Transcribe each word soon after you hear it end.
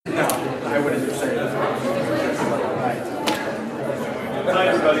I wouldn't say that. Hi,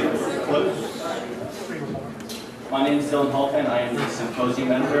 everybody. Close. My name is Dylan Halpin. I am the symposium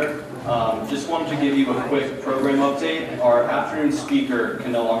editor. Just wanted to give you a quick program update. Our afternoon speaker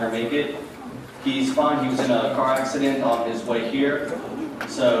can no longer make it. He's fine. He was in a car accident on his way here.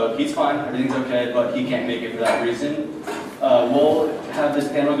 So he's fine. Everything's okay, but he can't make it for that reason. We'll have this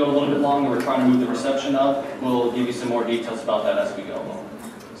panel go a little bit longer. We're trying to move the reception up. We'll give you some more details about that as we go along.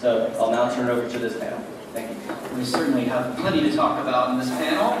 So I'll now turn it over to this panel. Thank you. We certainly have plenty to talk about in this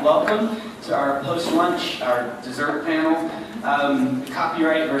panel. Welcome to our post-lunch, our dessert panel,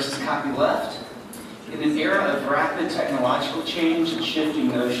 copyright versus copyleft. In an era of rapid technological change and shifting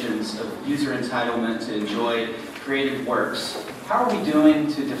notions of user entitlement to enjoy creative works, how are we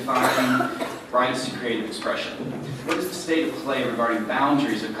doing to define rights to creative expression? What is the state of play regarding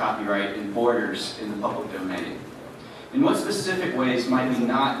boundaries of copyright and borders in the public domain? In what specific ways might we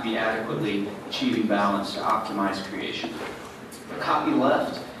not be adequately achieving balance to optimize creation?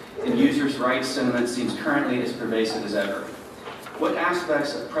 Copyleft and users' rights sentiment seems currently as pervasive as ever. What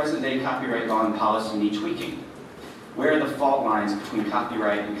aspects of present-day copyright law and policy need tweaking? Where are the fault lines between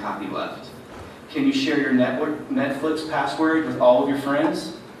copyright and copyleft? Can you share your Netflix password with all of your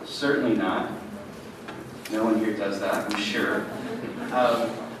friends? Certainly not. No one here does that, I'm sure.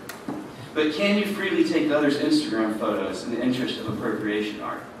 But can you freely take others' Instagram photos in the interest of appropriation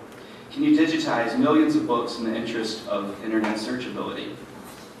art? Can you digitize millions of books in the interest of internet searchability?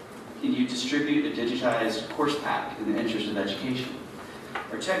 Can you distribute a digitized course pack in the interest of education?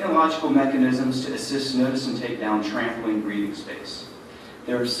 Are technological mechanisms to assist notice and take down trampling breathing space?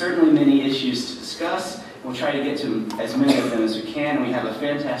 There are certainly many issues to discuss. We'll try to get to as many of them as we can, and we have a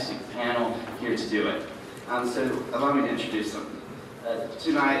fantastic panel here to do it. So allow me to introduce them.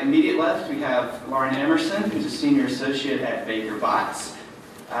 To my immediate left, we have Lauren Emerson, who's a senior associate at Baker Botts.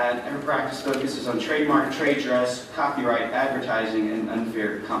 Her practice focuses on trademark, trade dress, copyright, advertising, and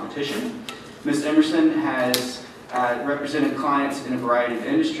unfair competition. Ms. Emerson has represented clients in a variety of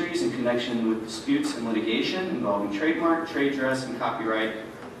industries in connection with disputes and litigation involving trademark, trade dress, and copyright,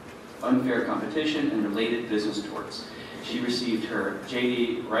 unfair competition, and related business torts. She received her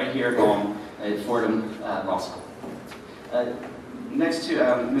JD right here at Fordham Law School. Next to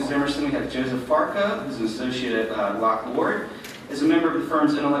Ms. Emerson, we have Joseph Farco, who's an associate at Locke Ward. As a member of the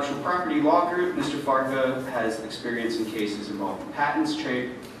firm's intellectual property law group, Mr. Farco has experience in cases involving patents,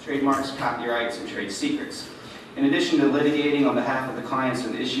 trademarks, copyrights, and trade secrets. In addition to litigating on behalf of the clients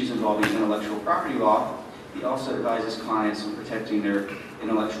on issues involving intellectual property law, he also advises clients on protecting their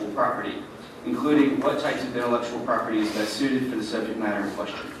intellectual property, including what types of intellectual property is best suited for the subject matter in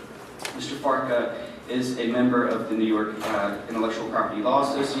question. Mr. Farco is a member of the New York Intellectual Property Law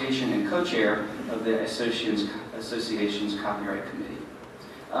Association and co-chair of the Association's Copyright Committee.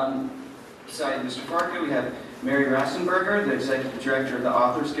 Beside Mr. Farco, we have Mary Rassenberger, the Executive Director of the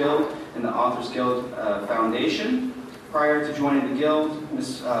Authors Guild and the Authors Guild Foundation. Prior to joining the Guild,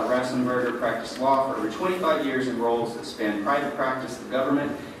 Ms. Rassenberger practiced law for over 25 years in roles that span private practice, the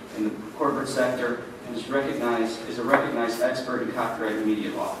government, and the corporate sector, and is a recognized expert in copyright and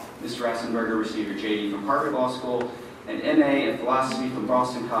media law. Ms. Rassenberger received her JD from Harvard Law School, an MA in philosophy from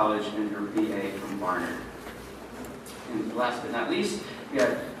Boston College, and her BA from Barnard. And last but not least, we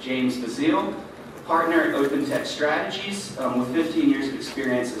have James Bazile, partner at OpenText Strategies, with 15 years of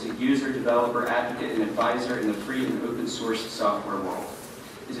experience as a user, developer, advocate, and advisor in the free and open source software world.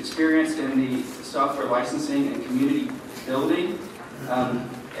 His experience in the software licensing and community building,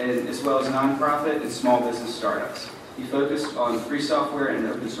 as well as nonprofit and small business startups. He focused on free software and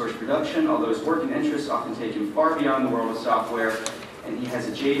open source production, although his work and interests often take him far beyond the world of software, and he has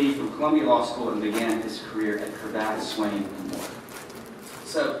a JD from Columbia Law School and began his career at Cravath, Swaine, and more.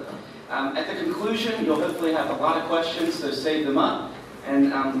 So, at the conclusion, you'll hopefully have a lot of questions, so save them up.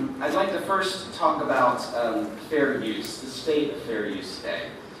 And I'd like to first talk about fair use, the state of fair use today.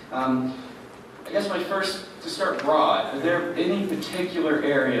 I guess to start broad, are there any particular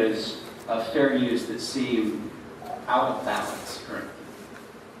areas of fair use that seem out of balance currently?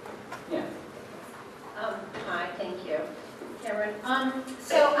 Yeah. Hi, thank you, Cameron.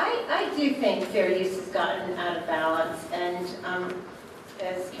 So I do think fair use has gotten out of balance, and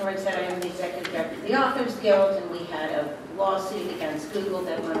as Cameron said, I am the executive director of the Authors Guild, and we had a lawsuit against Google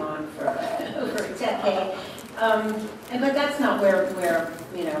that went on for over a decade. But that's not where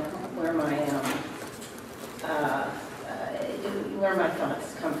my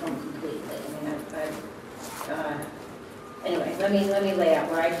thoughts come from completely. I mean, anyway, let me lay out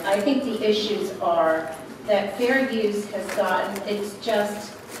where I think the issues are that fair use has gotten,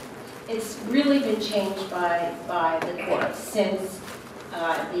 it's really been changed by the courts since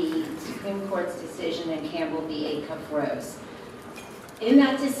the Supreme Court's decision in Campbell v. Acuff Rose. In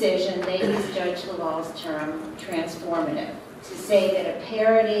that decision, they used Judge LaValle's term transformative to say that a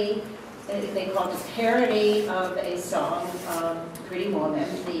parody, they called it parody of a song, Pretty Woman.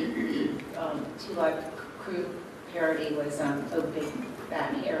 The Two Live Crew parody was Oh Big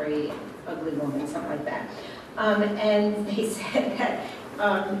Fat Hairy Ugly Woman, something like that. And they said that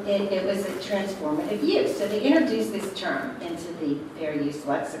it was a transformative use. So they introduced this term into the fair use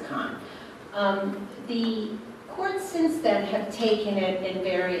lexicon. The courts since then have taken it in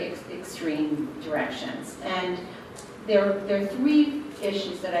very extreme directions. And there are three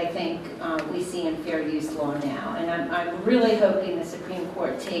issues that I think we see in fair use law now. And I'm really hoping the Supreme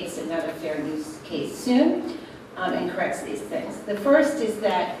Court takes another fair use case soon and corrects these things. The first is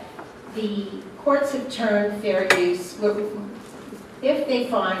that the courts have turned fair use, if they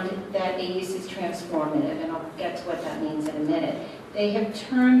find that a use is transformative, and I'll get to what that means in a minute, they have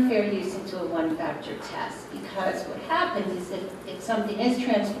turned fair use into a one-factor test. Because what happens is if something is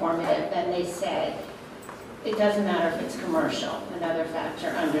transformative, then they say, it doesn't matter if it's commercial, another factor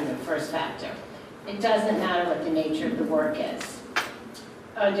under the first factor. It doesn't matter what the nature of the work is.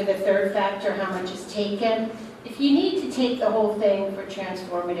 Under the third factor, how much is taken. If you need to take the whole thing for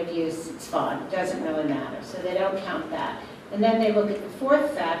transformative use, it's fine. It doesn't really matter. So they don't count that. And then they look at the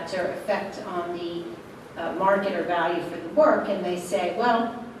fourth factor, effect on the market or value for the work, and they say,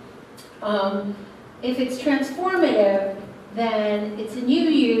 well, if it's transformative, then it's a new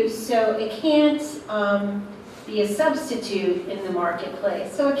use, so it can't be a substitute in the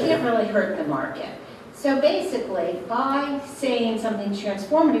marketplace, so it can't really hurt the market. So basically, by saying something's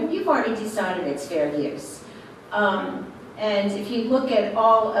transformative, you've already decided it's fair use. And if you look at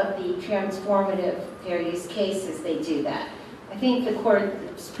all of the transformative fair use cases, they do that. I think the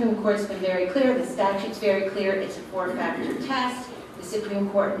Supreme Court's been very clear, the statute's very clear, it's a four-factor test. The Supreme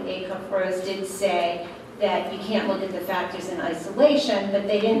Court in Acuff Rose did say that you can't look at the factors in isolation, but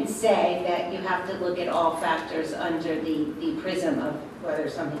they didn't say that you have to look at all factors under the prism of whether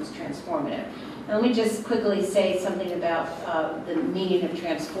something's transformative. Now, let me just quickly say something about the meaning of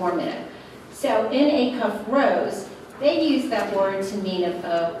transformative. So in Acuff Rose, they used that word to mean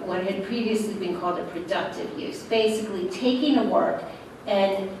what had previously been called a productive use, basically taking a work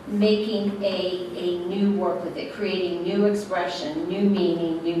and making a new work with it, creating new expression, new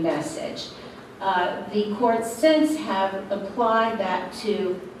meaning, new message. The courts since have applied that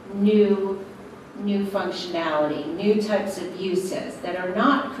to new functionality, new types of uses that are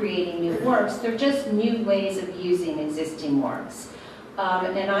not creating new works, they're just new ways of using existing works.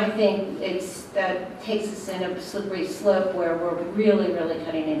 And I think that takes us in a slippery slope where we're really, really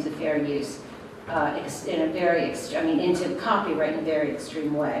cutting into fair use in a very into copyright in a very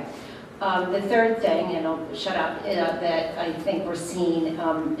extreme way. The third thing, and I'll shut up, that I think we're seeing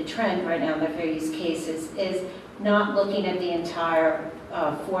a trend right now in the fair use cases is not looking at the entire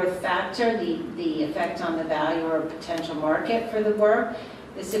fourth factor, the effect on the value or potential market for the work.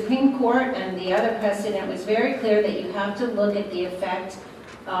 The Supreme Court and the other precedent was very clear that you have to look at the effect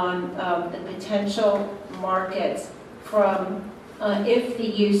on the potential markets from if the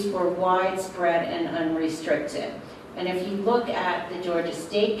use were widespread and unrestricted. And if you look at the Georgia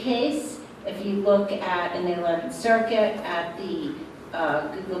State case, if you look at, in the 11th Circuit, at the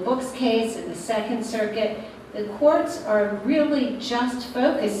Google Books case in the 2nd Circuit, the courts are really just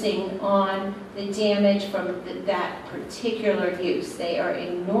focusing on the damage from that particular use. They are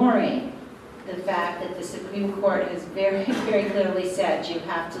ignoring the fact that the Supreme Court has very, very clearly said you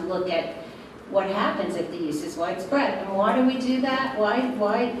have to look at what happens if the use is widespread. And why do we do that? Why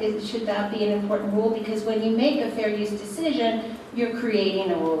should that be an important rule? Because when you make a fair use decision, you're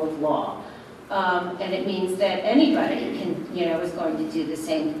creating a rule of law. And it means that anybody can, is going to do the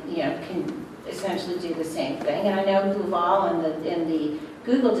same, can essentially do the same thing. And I know LaValle in the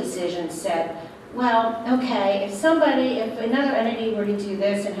Google decision said, well, okay, if another entity were to do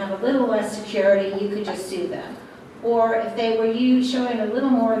this and have a little less security, you could just sue them. Or if they were showing a little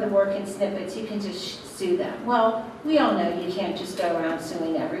more of the work in snippets, you can just sue them. Well, we all know you can't just go around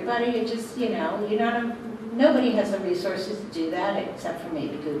suing everybody. You just, nobody has the resources to do that except for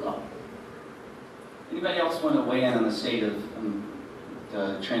maybe Google. Anybody else want to weigh in on the state of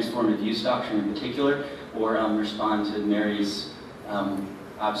the transformative use doctrine in particular, or respond to Mary's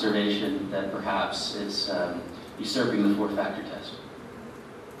observation that perhaps it's usurping the four-factor test?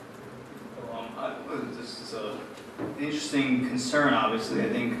 This is an interesting concern, obviously. I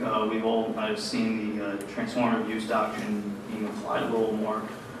think we've all might have seen the transformative use doctrine being applied a little more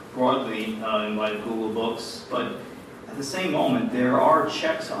broadly in light of Google Books. But at the same moment, there are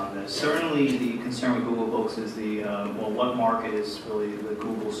checks on this. Certainly, the concern with Google Books is the, well, what market is really the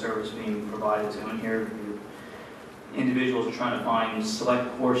Google service being provided to? And here, individuals are trying to find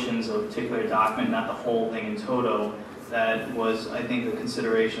select portions of a particular document, not the whole thing in toto. That was, I think, the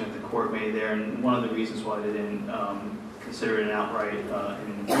consideration that the court made there, and one of the reasons why they didn't consider it an outright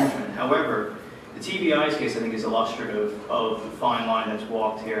infringement. However, the TBI's case, I think, is illustrative of the fine line that's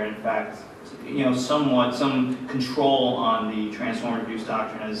walked here. In fact, you know, somewhat some control on the transformative use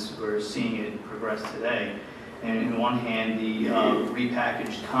doctrine as we're seeing it progress today. And in one hand, the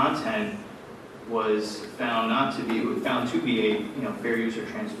repackaged content was found to be a, you know, fair use or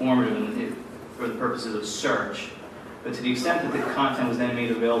transformative for the purposes of search. But to the extent that the content was then made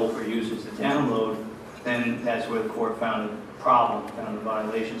available for users to download, then that's where the court found a problem, found a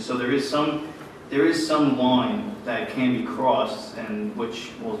violation. So there is some line that can be crossed and which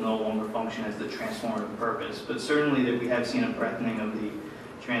will no longer function as the transformative purpose. But certainly that we have seen a breadthening of the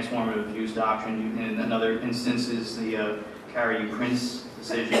transformative use doctrine. In another instance is the Carrie Prince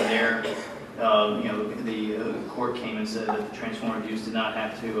decision there. You know, the court came and said that the transformative use did not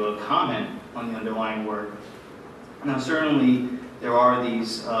have to comment on the underlying work. Now, certainly there are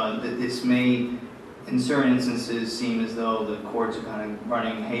these, this may in certain instances seem as though the courts are kind of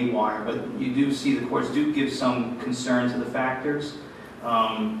running haywire, but you do see the courts do give some concern to the factors.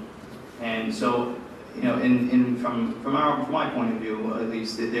 And so, you know, from my point of view, at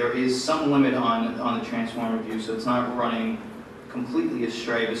least, there is some limit on the transformative use, so it's not running completely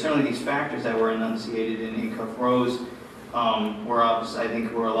astray. But certainly these factors that were enunciated in Acuff Rose were, I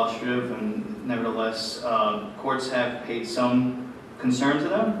think, were illustrative, and nevertheless, courts have paid some concern to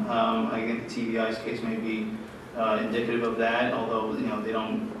them. I think the TBI's case may be indicative of that, although, you know, they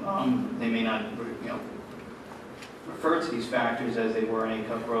don't, they may not, you know, refer to these factors as they were in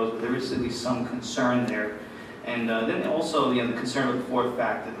Acuff Rose, but there is at least some concern there. And then also, you know, the concern with the fourth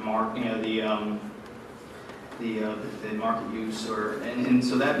fact that the market use, and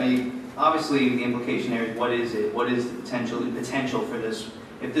so that may, obviously the implication there is what is it? What is the potential for this?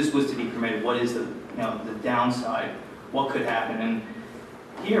 If this was to be permitted, what is the, you know, the downside? What could happen? And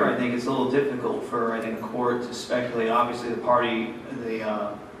here, I think it's a little difficult for, I think, a court to speculate. Obviously, the party,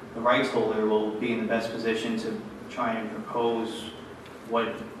 the rights holder, will be in the best position to try and propose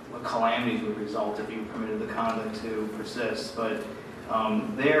what calamities would result if you permitted the conduct to persist. But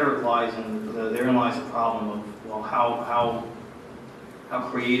therein lies the problem of, well, how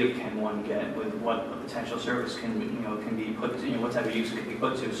creative can one get with what a potential service can be put to, you know, what type of use it can be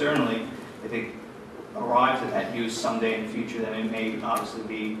put to. Certainly, if it arrives at that use someday in the future, then it may obviously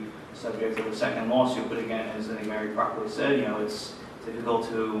be subject to a second lawsuit. But again, as I think Mary properly said, you know, it's difficult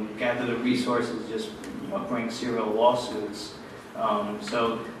to gather the resources, just, you know, bring serial lawsuits.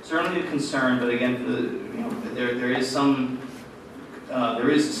 So certainly a concern, but again, you know, there is some,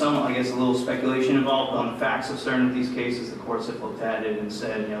 I guess, a little speculation involved on the facts of certain of these cases. The courts have looked at it and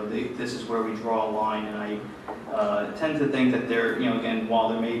said, you know, this is where we draw a line, and I tend to think that there, you know, again, while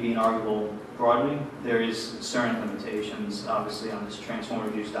there may be an arguable broadening, there is certain limitations, obviously, on this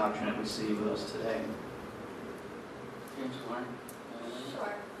transformative use doctrine that we see with us today.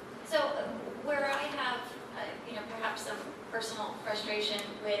 Sure. So where I have, you know, perhaps some personal frustration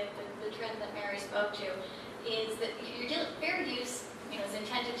with the trend that Mary spoke to is that fair use, you know, is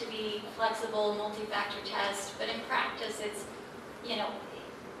intended to be flexible, multi-factor test, but in practice, it's, you know,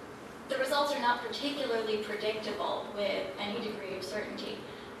 the results are not particularly predictable with any degree of certainty.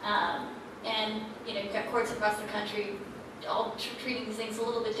 And, you know, you've got courts across the country all treating these things a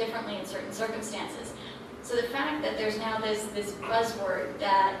little bit differently in certain circumstances. So the fact that there's now this buzzword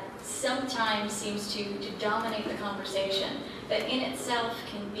that sometimes seems to dominate the conversation, that in itself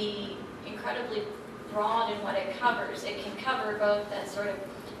can be incredibly broad in what it covers. It can cover both that sort of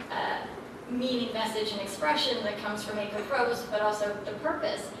meaning, message, and expression that comes from Acuff Rose, but also the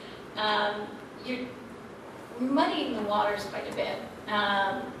purpose. You're muddying the waters quite a bit,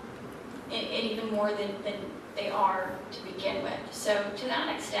 and even more than they are to begin with. So to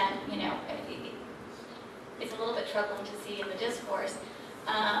that extent, you know, it's a little bit troubling to see in the discourse.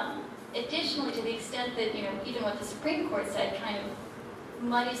 Additionally, to the extent that, you know, even what the Supreme Court said kind of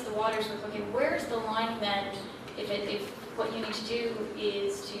muddies the waters with, okay, where's the line then if what you need to do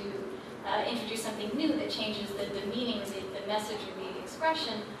is to introduce something new that changes the meaning, the message, or the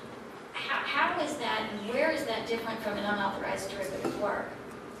expression, how is that, and where is that different from an unauthorized derivative work?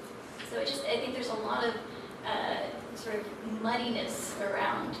 So I think there's a lot of sort of muddiness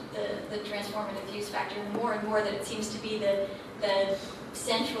around the transformative use factor. More and more that it seems to be the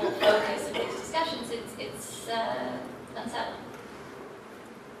central focus of these discussions, it's unsettling.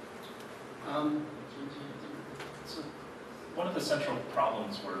 central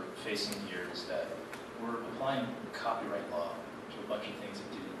problems we're facing here is that we're applying copyright law to a bunch of things that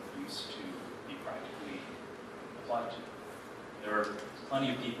didn't used to be practically applied to. There are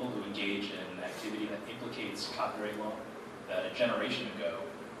plenty of people who engage in activity that implicates copyright law that a generation ago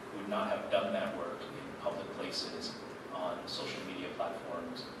would not have done that work in public places, on social media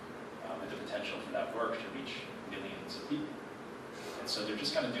platforms, with the potential for that work to reach millions of people. And so they're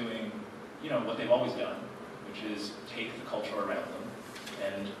just kind of doing, what they've always done, which is take the culture around them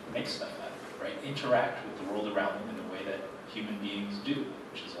and make stuff out of it, right? Interact with the world around them in the way that human beings do,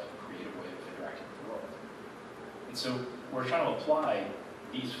 which is a creative way of interacting with the world. And so we're trying to apply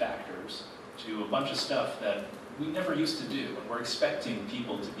these factors to a bunch of stuff that we never used to do, and we're expecting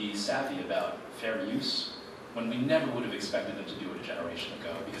people to be savvy about fair use when we never would have expected them to do it a generation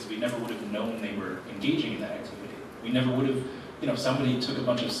ago, because we never would have known they were engaging in that activity. We never would have, somebody took a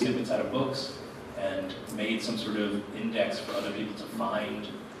bunch of snippets out of books and made some sort of index for other people to find,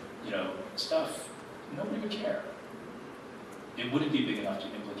 stuff, nobody would care. It wouldn't be big enough to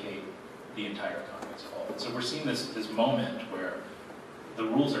implicate the entire economy as a whole. So we're seeing this moment where the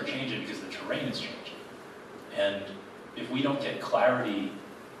rules are changing because the terrain is changing. And if we don't get clarity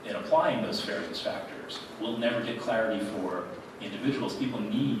in applying those fair use factors, we'll never get clarity for individuals. People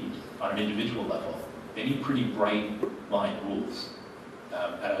need, on an individual level, they need pretty bright line rules.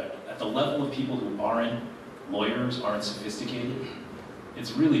 At the level of people who aren't lawyers, aren't sophisticated,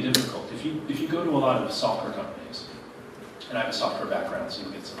 it's really difficult. If you go to a lot of software companies, and I have a software background, so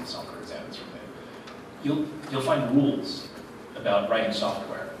you'll get some software examples from me, you'll find rules about writing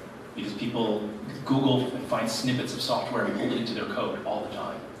software, because people Google and find snippets of software and pull it into their code all the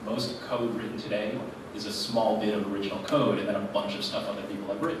time. Most code written today is a small bit of original code and then a bunch of stuff other people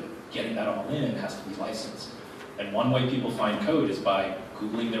have written. Getting that all in has to be licensed. And one way people find code is by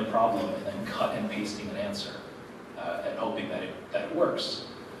Googling their problem and then cut and pasting an answer and hoping that it works.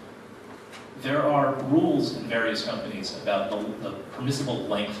 There are rules in various companies about the permissible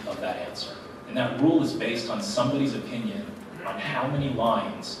length of that answer. And that rule is based on somebody's opinion on how many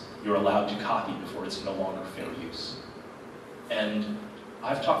lines you're allowed to copy before it's no longer fair use. And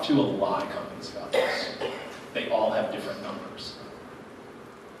I've talked to a lot of companies about this. They all have different numbers.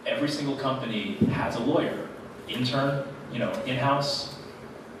 Every single company has a lawyer, intern, in-house,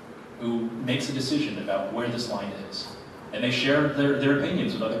 who makes a decision about where this line is. And they share their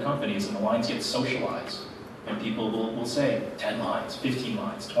opinions with other companies, and the lines get socialized. And people will say 10 lines, 15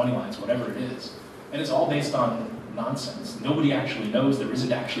 lines, 20 lines, whatever it is. And it's all based on nonsense. Nobody actually knows. There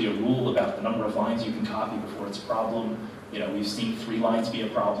isn't actually a rule about the number of lines you can copy before it's a problem. We've seen 3 lines be a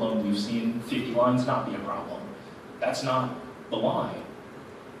problem. We've seen 50 lines not be a problem. That's not the line.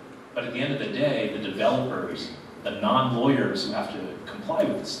 But at the end of the day, the developers, the non-lawyers who have to comply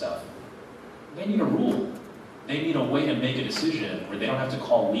with this stuff, they need a rule. They need a way to make a decision where they don't have to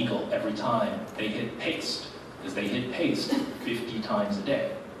call legal every time they hit paste, because they hit paste 50 times a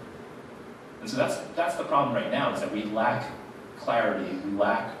day. And so that's the problem right now, is that we lack clarity, we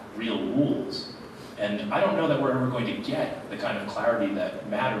lack real rules. And I don't know that we're ever going to get the kind of clarity that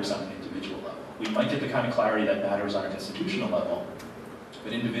matters on an individual level. We might get the kind of clarity that matters on a constitutional level,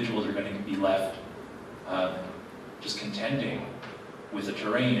 but individuals are going to be left just contending with a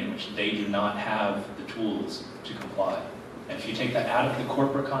terrain in which they do not have the tools to comply. And if you take that out of the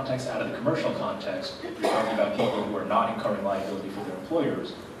corporate context, out of the commercial context, you're talking about people who are not incurring liability for their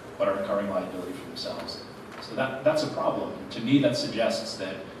employers, but are incurring liability for themselves. So that's a problem. To me, that suggests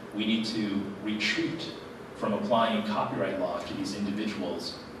that we need to retreat from applying copyright law to these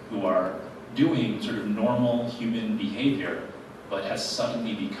individuals who are doing sort of normal human behavior, but has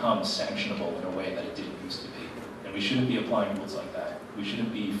suddenly become sanctionable in a way that it didn't used to be. And we shouldn't be applying rules like that. We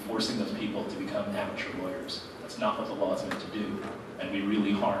shouldn't be forcing those people to become amateur lawyers. That's not what the law is meant to do. And we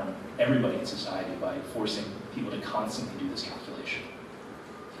really harm everybody in society by forcing people to constantly do this calculation.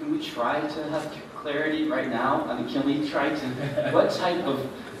 Can we try to have clarity right now? I mean, can we try to, what type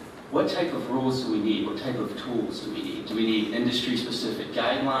of rules do we need? What type of tools do we need? Do we need industry-specific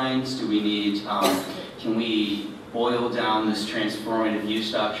guidelines? Do we need, can we boil down this transformative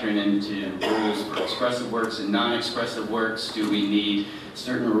use doctrine into rules for expressive works and non-expressive works? Do we need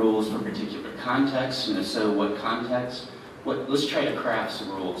certain rules for particular contexts? And if so, what context? Let's try to craft some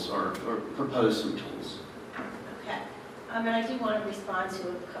rules or propose some tools. Okay. And I do want to respond to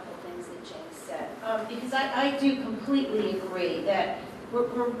a couple things that James said. Because I do completely agree that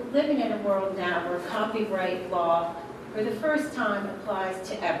we're living in a world now where copyright law, for the first time, applies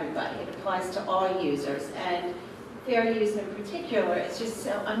to everybody. It applies to all users. And fair use in particular, it's just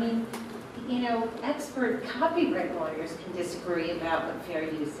so, expert copyright lawyers can disagree about what fair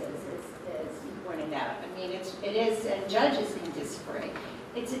use is, as you point pointed out. I mean, it is, and judges can disagree.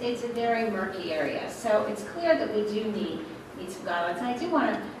 It's a very murky area. So it's clear that we do need some guidelines. And I do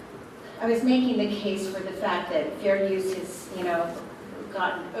want to, I was making the case for the fact that fair use has,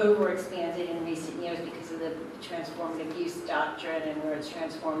 gotten overexpanded in recent years because of the transformative use doctrine and where it's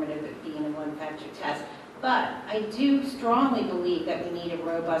transformative at being a one-factor test. But I do strongly believe that we need a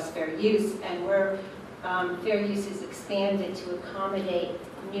robust fair use, and where fair use is expanded to accommodate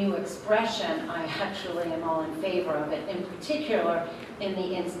new expression, I actually am all in favor of it, in particular in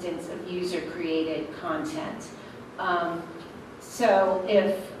the instance of user-created content. So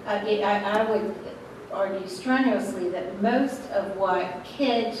if I would argue strenuously that most of what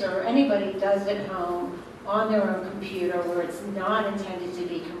kids or anybody does at home on their own computer where it's not intended to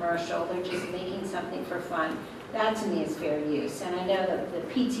be commercial, they're just making something for fun, that to me is fair use. And I know that the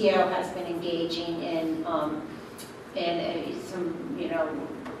PTO has been engaging in some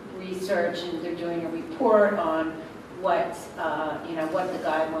research, and they're doing a report on what the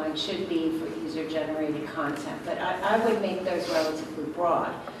guidelines should be for user-generated content. But I would make those relatively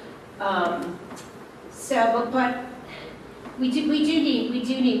broad. But we do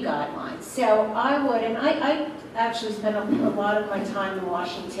need guidelines. So I would, and I actually spent a lot of my time in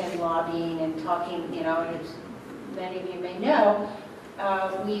Washington lobbying and talking, as many of you may know,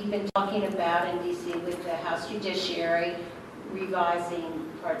 we've been talking about in DC with the House Judiciary revising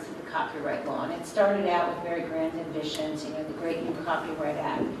parts of the copyright law. And it started out with very grand ambitions, the Great New Copyright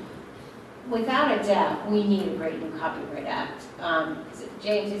Act. Without a doubt, we need a Great New Copyright Act.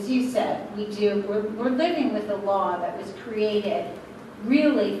 James, as you said, we're living with a law that was created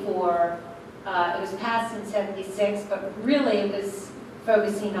really for, it was passed in '76, but really it was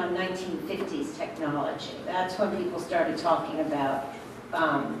focusing on 1950s technology. That's when people started talking about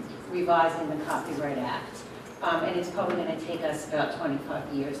revising the Copyright Act. And it's probably going to take us about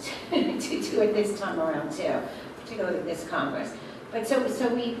 25 years to do it this time around too, particularly with this Congress. But so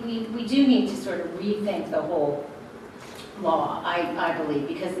we do need to sort of rethink the whole law, I believe,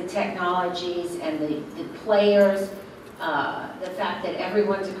 because the technologies and the players, the fact that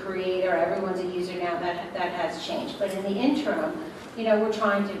everyone's a creator, everyone's a user now, that has changed. But in the interim, we're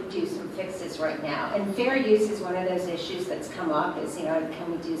trying to do some fixes right now. And fair use is one of those issues that's come up is, can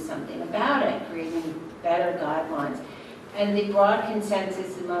we do something about it, creating better guidelines? And the broad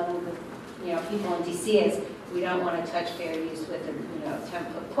consensus among the people in DC is we don't want to touch fair use with a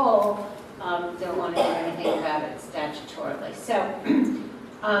 10-foot pole, don't want to do anything about it statutorily. So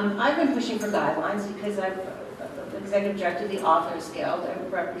I've been pushing for guidelines because I'm the executive director of the Authors Guild. I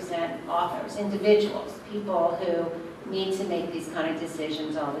represent authors, individuals, people who need to make these kind of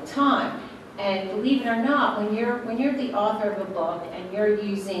decisions all the time. And believe it or not, when you're the author of a book and you're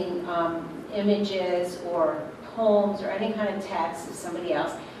using images or poems or any kind of text of somebody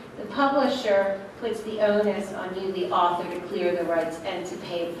else, the publisher puts the onus on you, the author, to clear the rights and to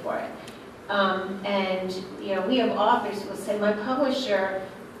pay for it. We have authors who will say, my publisher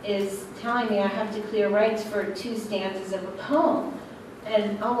is telling me I have to clear rights for 2 stanzas of a poem.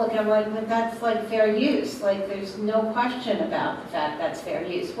 And I'll look, I'm like, but that's like fair use. Like, there's no question about the fact that's fair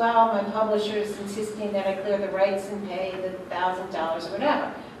use. Well, my publisher is insisting that I clear the rights and pay the $1,000 or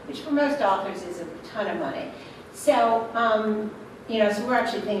whatever, which for most authors is a ton of money. So, so we're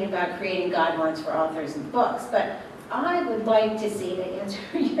actually thinking about creating guidelines for authors and books. But I would like to see, to answer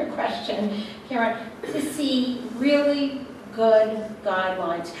your question, Karen, to see really good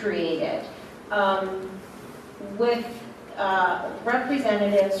guidelines created with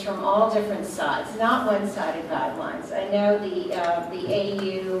representatives from all different sides, not one-sided guidelines. I know the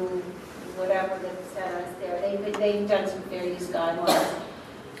AU, whatever the center is there, they've done some fair use guidelines.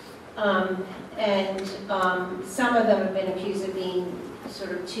 Some of them have been accused of being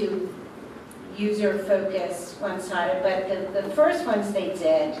sort of too user-focused, one-sided, but the first ones they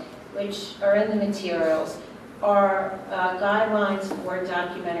did, which are in the materials, are guidelines for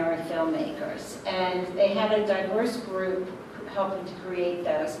documentary filmmakers. And they had a diverse group helping to create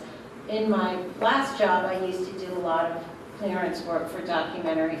those. In my last job, I used to do a lot of clearance work for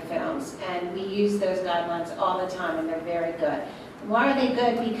documentary films, and we use those guidelines all the time, and they're very good. And why are they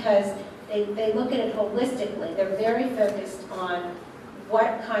good? Because they look at it holistically. They're very focused on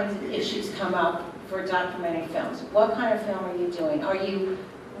what kinds of issues come up for documentary films. What kind of film are you doing? Are you,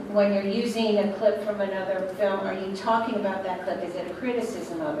 when you're using a clip from another film, are you talking about that clip? Is it a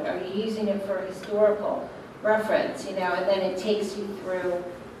criticism of it? Are you using it for historical reference? And then it takes you through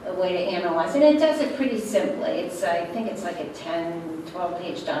a way to analyze. And it does it pretty simply. I think it's like a 10,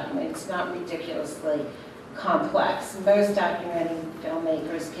 12-page document. It's not ridiculously complex. Most documentary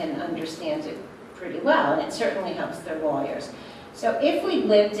filmmakers can understand it pretty well, and it certainly helps their lawyers. So if we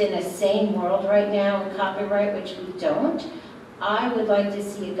lived in a sane world right now in copyright, which we don't, I would like to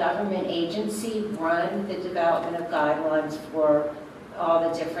see a government agency run the development of guidelines for all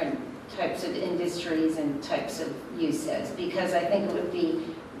the different types of industries and types of uses, because I think it would be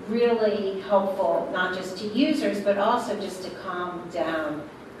really helpful, not just to users, but also just to calm down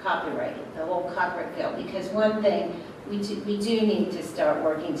copyright, the whole copyright field. Because one thing, we do need to start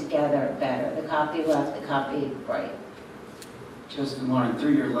working together better, the copyleft, the copyright. Joseph and Lauren,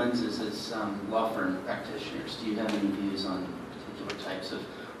 through your lenses as law firm practitioners, do you have any views on particular types of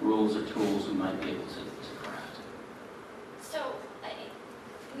rules or tools we might be able to craft? So,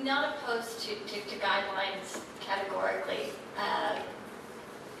 I'm not opposed to guidelines categorically.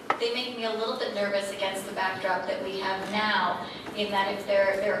 They make me a little bit nervous against the backdrop that we have now, in that if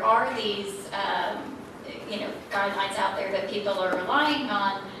there are these guidelines out there that people are relying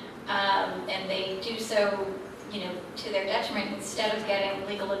on, and they do so to their detriment, instead of getting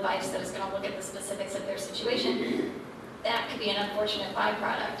legal advice that is going to look at the specifics of their situation, that could be an unfortunate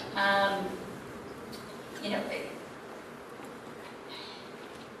byproduct.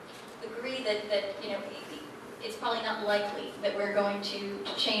 Agree that it's probably not likely that we're going to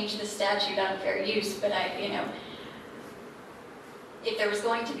change the statute on fair use, but if there was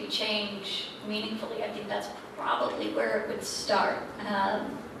going to be change meaningfully, I think that's probably where it would start.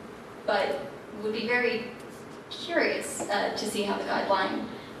 But would be very curious to see how the guideline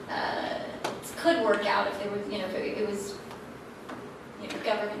could work out if there was, if it was,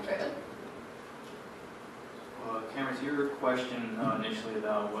 government driven. Cameron, to your question initially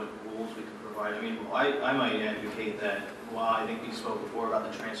about what rules we could provide, I might advocate that, well, I think we spoke before about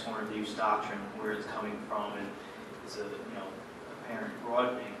the transformative use doctrine, where it's coming from, and it's a, apparent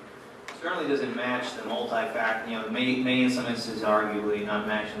broadening. Certainly doesn't match the multi-factor, may in some instances arguably not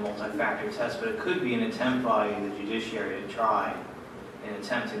match the multi-factor test, but it could be an attempt by the judiciary to try an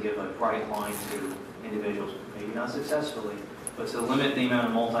attempt to give a bright line to individuals, maybe not successfully, but to limit the amount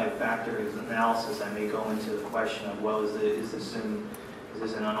of multi-factor analysis that may go into the question of, well, is this an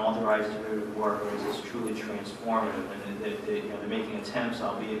unauthorized derivative work, or is this truly transformative? And they're making attempts,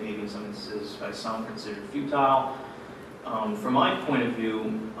 albeit maybe in some instances by some considered futile. From my point of view,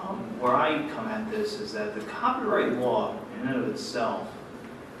 where I come at this is that the copyright law in and of itself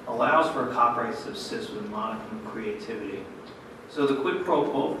allows for a copyright to subsist with a modicum of creativity. So the quid pro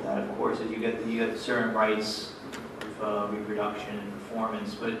quo for that, of course, is you get certain rights of reproduction and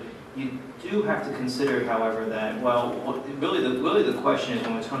performance, but you do have to consider, however, that, well, really the question is,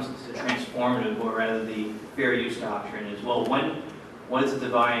 when it comes to transformative, or rather the fair use doctrine, is, well, what is the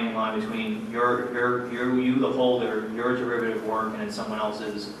dividing line between you, the holder, your derivative work, and then someone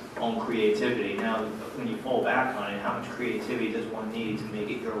else's own creativity? Now, when you fall back on it, how much creativity does one need to make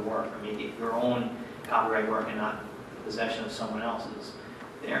it your work, or make it your own copyright work and not the possession of someone else's?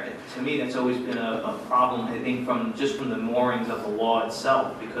 To me, that's always been a problem, I think, from the moorings of the law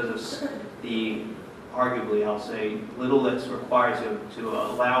itself, because of the, arguably, I'll say, little that's required to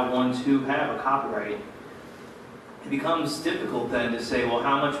allow one to have a copyright. It becomes difficult then to say, well,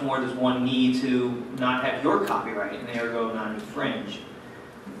 how much more does one need to not have your copyright, and ergo not infringe?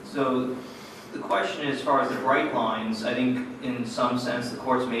 So the question is, as far as the bright lines, I think in some sense the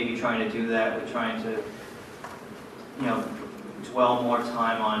courts may be trying to do that with trying to, dwell more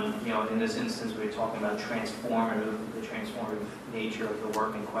time on, in this instance we're talking about the transformative nature of the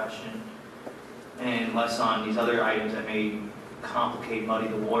work in question, and less on these other items that may complicate, muddy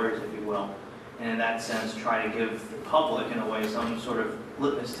the waters, if you will. And in that sense, try to give the public, in a way, some sort of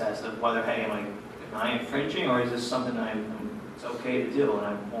litmus test of whether, hey, am I infringing, or is this something it's okay to do, and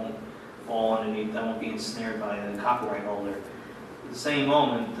I won't fall underneath, I won't be ensnared by the copyright holder. At the same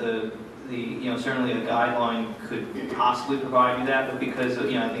moment, certainly a guideline could possibly provide you that, but because,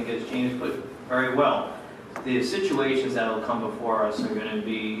 I think as James put very well, the situations that will come before us are going to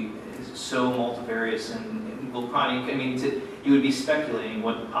be so multivarious, and will probably, you would be speculating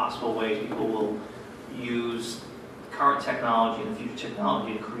what possible ways people will use current technology and future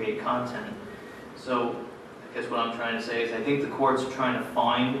technology to create content. So I guess what I'm trying to say is, I think the courts are trying to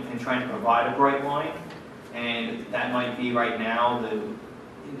find and trying to provide a bright line, and that might be right now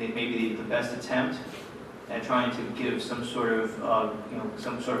maybe the best attempt at trying to give some sort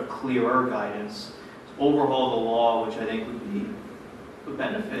of clearer guidance, overhaul the law, which I think would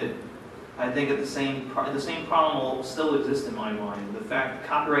benefit. I think the same problem will still exist in my mind. The fact,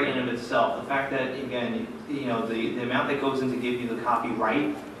 copyright in and of itself, the fact that, again, the amount that goes in to give you the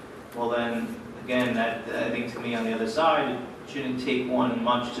copyright, well then, again, that, I think to me on the other side, it shouldn't take one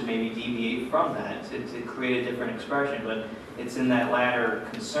much to maybe deviate from that, to create a different expression, but it's in that latter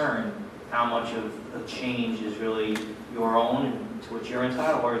concern how much of a change is really your own and to which you're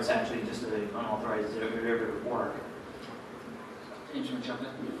entitled, or it's actually just an unauthorized derivative work. James, you want to jump in?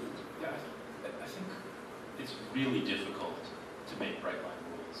 Yeah, I think it's really difficult to make bright line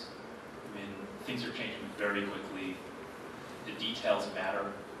rules. I mean, things are changing very quickly. The details matter,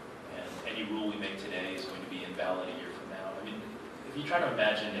 and any rule we make today is going to be invalid a year from now. I mean, if you try to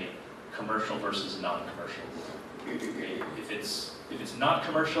imagine a commercial versus non-commercial rule, if it's not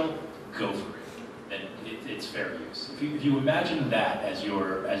commercial, go for it. Then it's fair use. If you imagine that as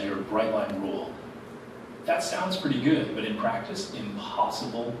your bright line rule, that sounds pretty good, but in practice,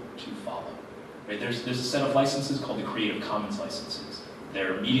 impossible to follow. Right? There's a set of licenses called the Creative Commons licenses.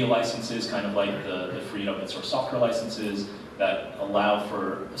 They're media licenses, kind of like the free and open source software licenses that allow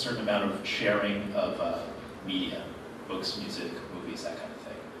for a certain amount of sharing of media, books, music, movies, that kind of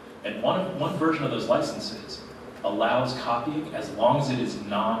thing. And one version of those licenses allows copying as long as it is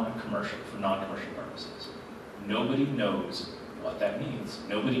non-commercial, for non-commercial purposes. Nobody knows what that means.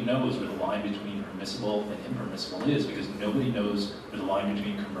 Nobody knows where the line between permissible and impermissible is, because nobody knows where the line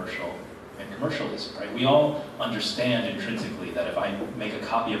between commercial and commercial is, right? We all understand intrinsically that if I make a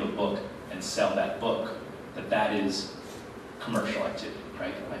copy of a book and sell that book, that is commercial activity,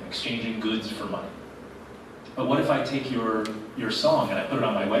 right? I'm exchanging goods for money. But what if I take your song and I put it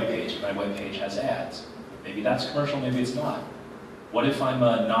on my webpage, and my webpage has ads? Maybe that's commercial, maybe it's not. What if I'm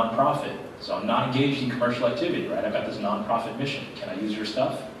a nonprofit? So I'm not engaged in commercial activity, right? I've got this nonprofit mission. Can I use your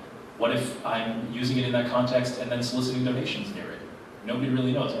stuff? What if I'm using it in that context and then soliciting donations near it? Nobody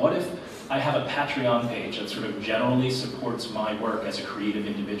really knows. What if I have a Patreon page that sort of generally supports my work as a creative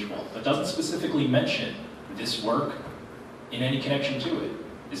individual, but doesn't specifically mention this work in any connection to it?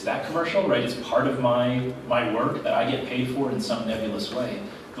 Is that commercial, right? It's part of my work that I get paid for in some nebulous way.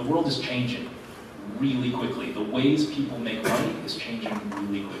 The world is changing really quickly. The ways people make money is changing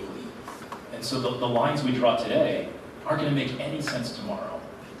really quickly. And so the lines we draw today aren't going to make any sense tomorrow.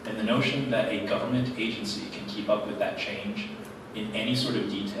 And the notion that a government agency can keep up with that change in any sort of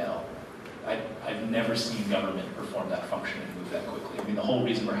detail, I've never seen government perform that function and move that quickly. I mean, the whole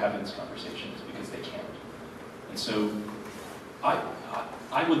reason we're having this conversation is because they can't. And so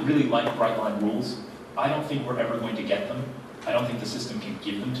I would really like bright line rules. I don't think we're ever going to get them. I don't think the system can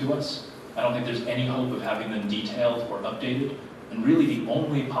give them to us. I don't think there's any hope of having them detailed or updated. And really the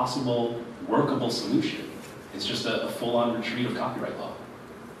only possible workable solution is just a full-on retreat of copyright law.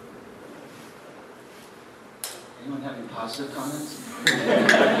 Anyone have any positive comments?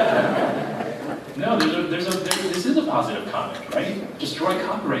 No, this is a positive comment, right? Destroy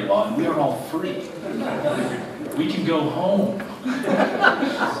copyright law and we are all free. We can go home.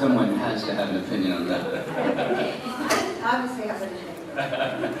 Someone has to have an opinion on that. Obviously, I'm going to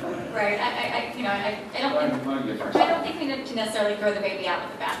Right, I don't think we need to necessarily throw the baby out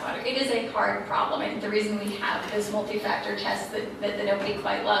with the bathwater. It is a hard problem, and the reason we have this multi-factor test that nobody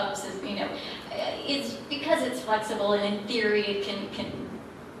quite loves is, is because it's flexible, and in theory it can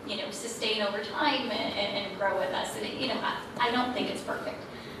sustain over time and grow with us. And I don't think it's perfect.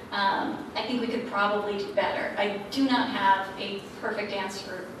 I think we could probably do better. I do not have a perfect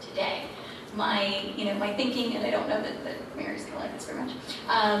answer today. My thinking, and I don't know that Mary's going to like this very much,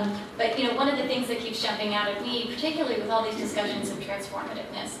 but one of the things that keeps jumping out at me, particularly with all these discussions of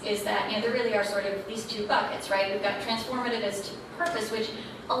transformativeness, is that there really are sort of these two buckets, right? We've got transformative as to purpose, which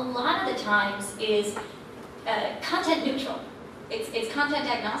a lot of the times is content neutral. It's content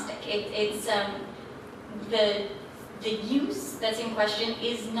agnostic. It's the use that's in question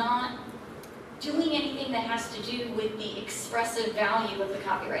is not doing anything that has to do with the expressive value of the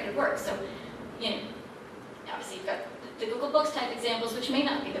copyrighted work. So, obviously you've got the Google Books type examples, which may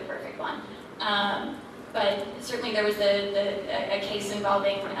not be the perfect one. But certainly there was a case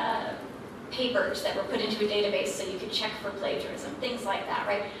involving papers that were put into a database so you could check for plagiarism, things like that,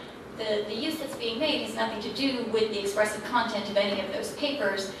 right? The use that's being made has nothing to do with the expressive content of any of those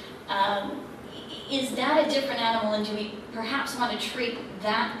papers. Is that a different animal, and do we perhaps want to treat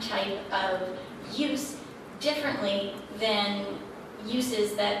that type of use differently than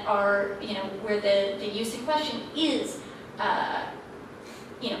uses that are, where the use in question is,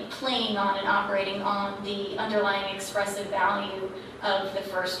 playing on and operating on the underlying expressive value of the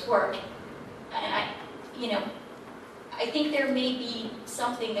first work? And I think there may be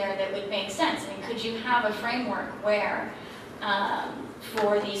something there that would make sense. I mean, could you have a framework where,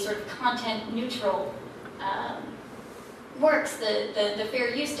 for these sort of content neutral works, the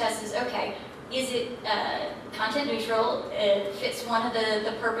fair use test is, okay, is it content neutral, it fits one of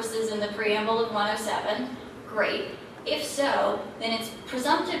the purposes in the preamble of 107, great. If so, then it's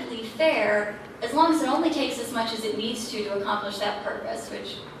presumptively fair as long as it only takes as much as it needs to accomplish that purpose,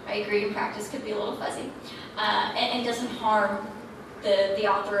 which I agree, in practice could be a little fuzzy, and doesn't harm the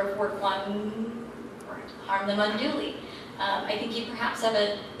author of work one, or harm them unduly. I think you perhaps have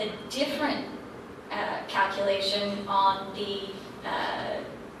a different calculation on the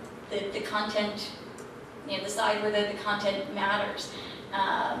content, the side where the content matters,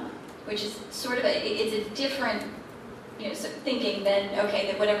 which is sort of it's a different, sort of thinking than, okay,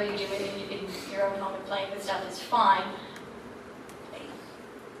 that whatever you do in your own home and playing with stuff is fine.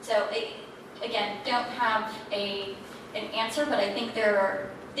 So again, don't have an answer, but I think there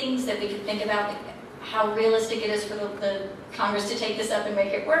are things that we could think about. How realistic it is for the Congress to take this up and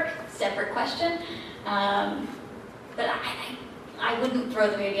make it work, separate question. But I wouldn't throw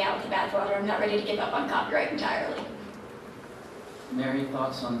the baby out with the bathwater. I'm not ready to give up on copyright entirely. Mary,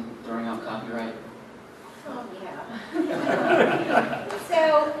 thoughts on throwing out copyright? Oh, yeah.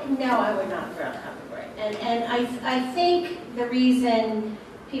 So, no, I would not throw out copyright. And I think the reason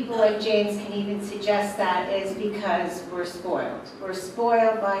people like James can even suggest that is because we're spoiled. We're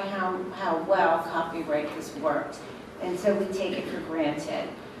spoiled by how well copyright has worked. And so we take it for granted.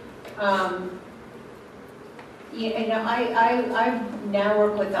 I now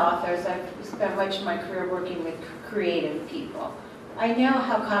work with authors. I've spent much of my career working with creative people. I know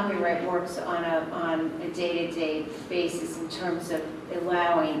how copyright works on a day-to-day basis in terms of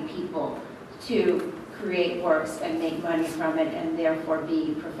allowing people to create works and make money from it and therefore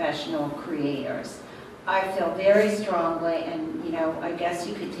be professional creators. I feel very strongly, and I guess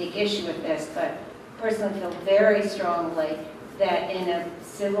you could take issue with this, but personally feel very strongly that in a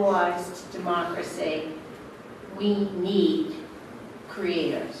civilized democracy, we need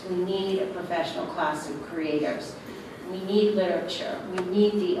creators. We need a professional class of creators. We need literature. We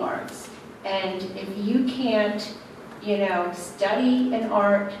need the arts. And if you can't, study an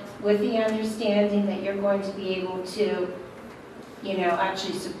art with the understanding that you're going to be able to,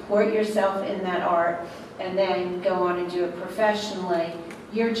 actually support yourself in that art and then go on and do it professionally,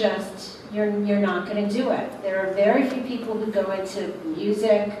 you're not going to do it. There are very few people who go into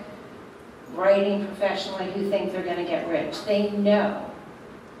music, writing professionally, who think they're going to get rich. They know.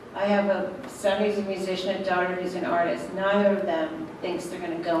 I have a son who's a musician, a daughter who's an artist. Neither of them thinks they're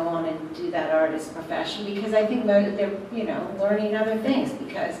going to go on and do that art as a profession, because I think they're learning other things,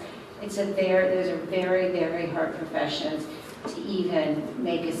 because those are very, very hard professions to even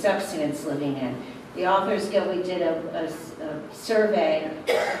make a subsistence living in. The Authors Guild, we did a survey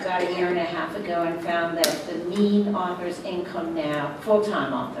about a year and a half ago and found that the mean author's income now,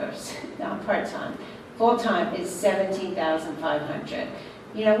 full-time authors, not part-time, full-time is $17,500.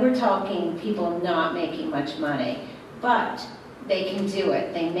 We're talking people not making much money, but they can do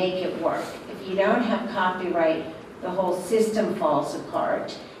it. They make it work. If you don't have copyright, the whole system falls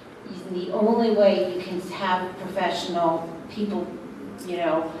apart. The only way you can have professional people,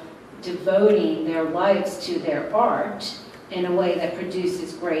 devoting their lives to their art in a way that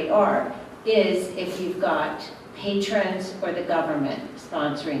produces great art is if you've got patrons or the government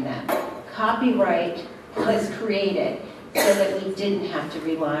sponsoring them. Copyright was created so that we didn't have to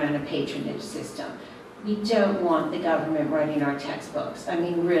rely on a patronage system. We don't want the government writing our textbooks. I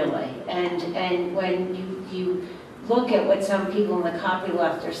mean, really. And when you look at what some people in the copy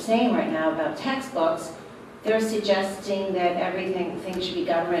left are saying right now about textbooks, they're suggesting that things should be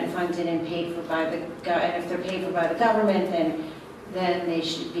government funded and paid for by and if they're paid for by the government, then they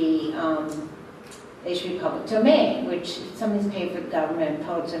should be public domain. Which if something's paid for the government,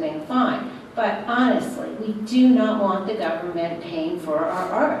 public domain, fine. But honestly, we do not want the government paying for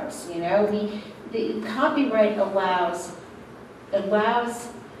our arts. The copyright allows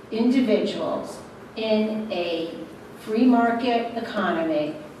individuals in a free market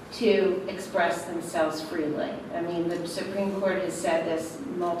economy to express themselves freely. I mean, the Supreme Court has said this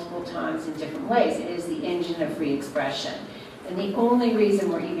multiple times in different ways. It is the engine of free expression. And the only reason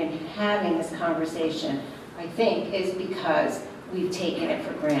we're even having this conversation, I think, is because we've taken it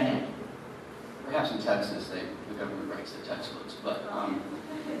for granted. Perhaps in Texas, the government writes the textbooks,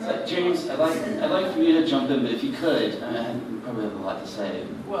 but James, I'd like for you to jump in, but if you could, you probably have a lot to say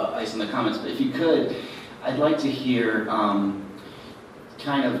based on the comments, but if you could, I'd like to hear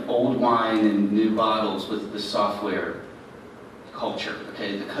kind of old wine and new bottles with the software culture,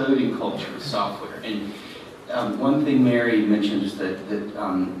 okay, the coding culture of software. And one thing Mary mentioned is that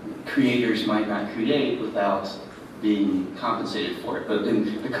creators might not create without being compensated for it. But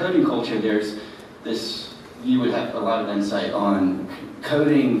in the coding culture, there's this, you would have a lot of insight on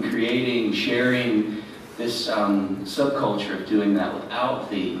coding, creating, sharing, this subculture of doing that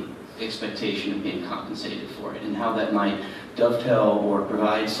without the expectation of being compensated for it, and how that might dovetail or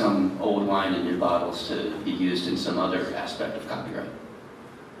provide some old wine in new bottles to be used in some other aspect of copyright.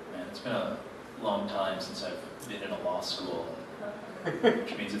 been a long time since I've been in a law school,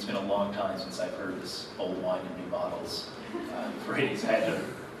 which means it's been a long time since I've heard this old wine in new bottles phrase. I had to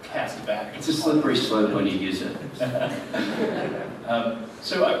cast it back. It's a slippery slope when you use it.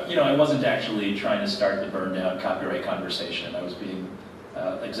 So I wasn't actually trying to start the burn down copyright conversation. I was being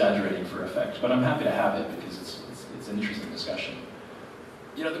exaggerating for effect, but I'm happy to have it because it's an interesting discussion.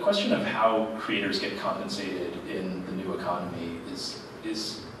 The question of how creators get compensated in the new economy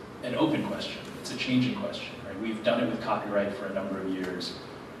is an open question. It's a changing question, right? We've done it with copyright for a number of years,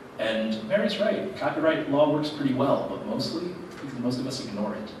 and Mary's right. Copyright law works pretty well, but mostly because most of us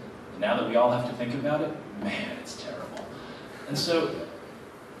ignore it. And now that we all have to think about it, man, it's terrible. And so,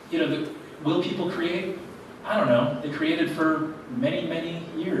 will people create? I don't know. They created for many, many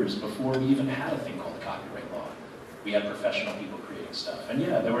years before we even had a thing called copyright law. We had professional people creating stuff. And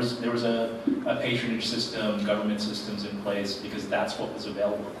yeah, there was a patronage system, government systems in place because that's what was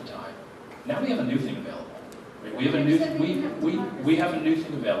available at the time. Now we have a new thing available. Right? We have a new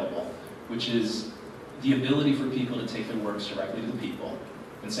thing available, which is the ability for people to take their works directly to the people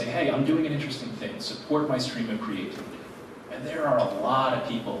and say, hey, I'm doing an interesting thing, support my stream of creativity. And there are a lot of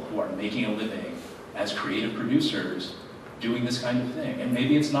people who are making a living as creative producers doing this kind of thing. And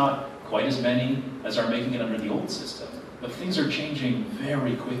maybe it's not quite as many as are making it under the old system, but things are changing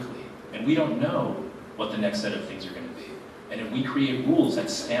very quickly. And we don't know what the next set of things are going to be. And if we create rules that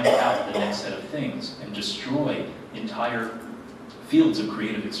stamp out the next set of things and destroy entire fields of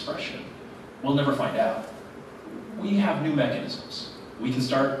creative expression, we'll never find out. We have new mechanisms. We can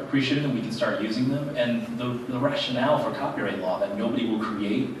start appreciating them, we can start using them, and the rationale for copyright law that nobody will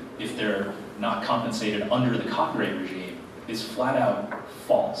create if they're not compensated under the copyright regime is flat out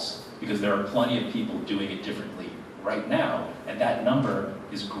false, because there are plenty of people doing it differently right now, and that number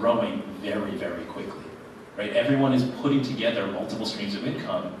is growing very, very quickly. Right? Everyone is putting together multiple streams of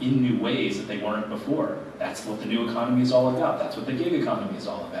income in new ways that they weren't before. That's what the new economy is all about. That's what the gig economy is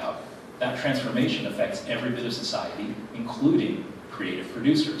all about. That transformation affects every bit of society, including creative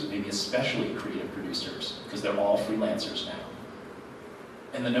producers, maybe especially creative producers, because they're all freelancers now.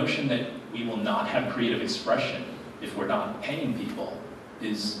 And the notion that we will not have creative expression if we're not paying people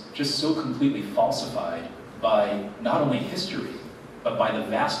is just so completely falsified by not only history, but by the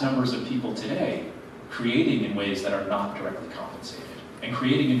vast numbers of people today creating in ways that are not directly compensated, and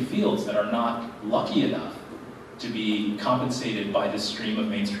creating in fields that are not lucky enough to be compensated by this stream of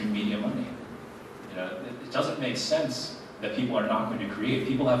mainstream media money. It doesn't make sense that people are not going to create.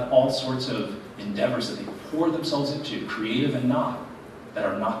 People have all sorts of endeavors that they pour themselves into, creative and not, that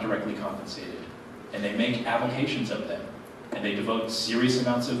are not directly compensated. And they make avocations of them, and they devote serious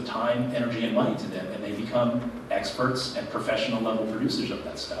amounts of time, energy, and money to them, and they become experts and professional level producers of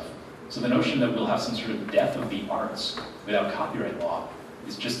that stuff. So the notion that we'll have some sort of death of the arts without copyright law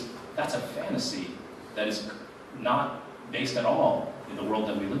is just, that's a fantasy that is not based at all in the world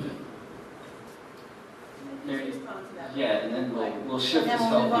that we live in. Yeah, and then we'll shift And this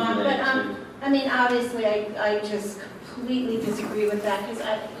then we'll move on. topic But, to... I mean, obviously, I just completely disagree with that,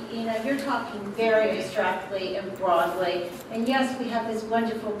 because you're talking very abstractly and broadly. And yes, we have this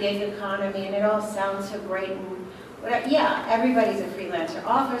wonderful gig economy, and it all sounds so great. And yeah, everybody's a freelancer.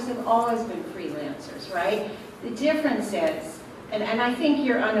 Authors have always been freelancers, right? The difference is, and I think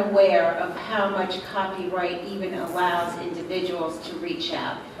you're unaware of how much copyright even allows individuals to reach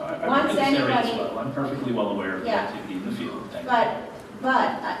out. I'm perfectly well aware of the Yeah. activity in the field. Thank you.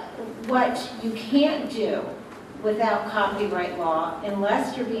 But what you can't do without copyright law,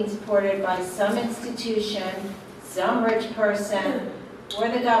 unless you're being supported by some institution, some rich person, or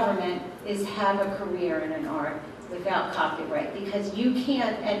the government, is have a career in an art without copyright. Because you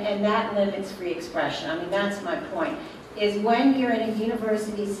can't, and that limits free expression. I mean, that's my point, is when you're in a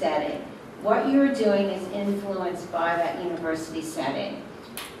university setting, what you're doing is influenced by that university setting.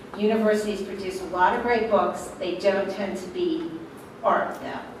 Universities produce a lot of great books. They don't tend to be art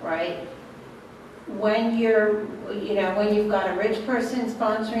though, right? When when you've got a rich person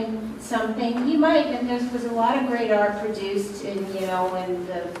sponsoring something, you might, and there was a lot of great art produced in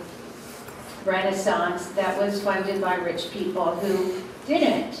the Renaissance that was funded by rich people who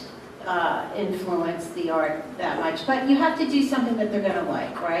didn't influence the art that much. But you have to do something that they're going to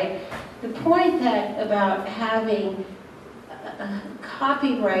like, right? The point about having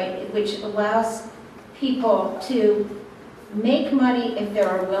copyright, which allows people to make money if there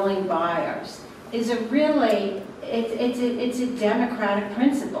are willing buyers, is a really, it's a democratic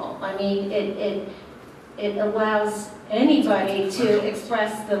principle. I mean, it allows anybody to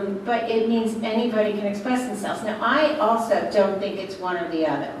express them, but it means anybody can express themselves. Now, I also don't think it's one or the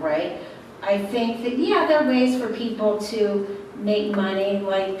other, right? I think that, yeah, there are ways for people to make money,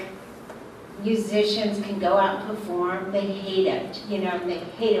 like musicians can go out and perform, they hate it, you know, they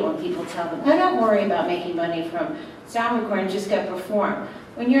hate it when people tell them, oh, don't worry about making money from sound recording, just go perform.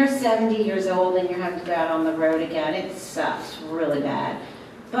 When you're 70 years old and you're having to go out on the road again, it sucks really bad.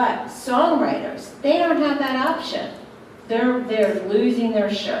 But songwriters, they don't have that option. They're losing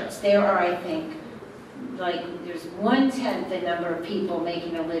their shirts. There are, I think, like, there's 1/10 the number of people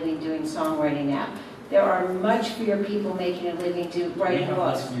making a living doing songwriting now. There are much fewer people making a living writing have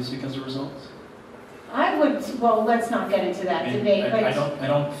books. less music as a result? I would, well, let's not get into that debate, but I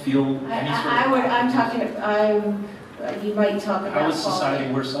don't feel any sort of... I'm talking, you might talk about How is society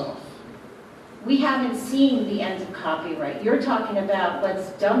quality. worse off? We haven't seen the end of copyright. You're talking about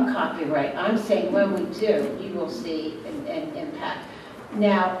let's dumb copyright. I'm saying when we do, you will see an impact.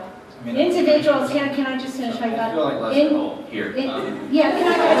 Now, I mean, individuals, can I just finish my I thought? feel like let's go here. Yeah, can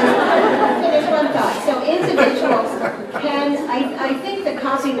I just finish one thought? So individuals can, I think the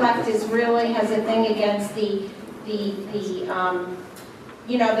copy leftist really has a thing against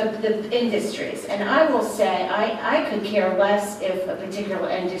you know, the industries. And I will say, I could care less if a particular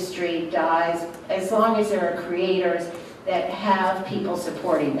industry dies, as long as there are creators that have people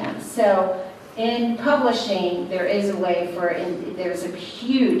supporting them. So in publishing, there is a way for, there's a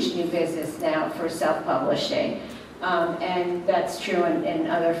huge new business now for self-publishing. And that's true in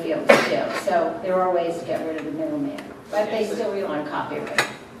other fields too. So there are ways to get rid of the middleman. But they still rely on copyright.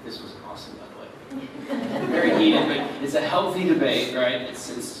 This was awesome, by the way. Very heated, but it's a healthy debate, right?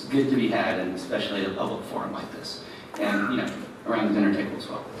 It's good to be had, and especially at a public forum like this. And, you know, around the dinner table as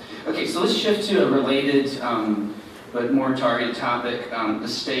well. Okay, so let's shift to a related, but more targeted topic, the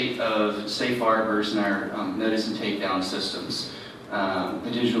state of safe harbors and our notice and takedown systems.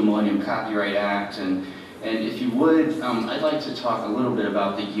 The Digital Millennium Copyright Act, and if you would, I'd like to talk a little bit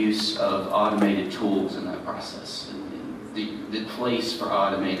about the use of automated tools in that process, and the place for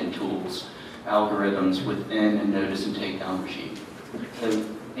automated tools, algorithms within a notice and takedown regime. So,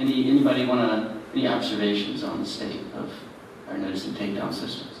 anybody any observations on the state of our notice and takedown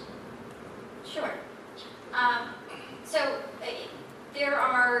systems? Sure. So there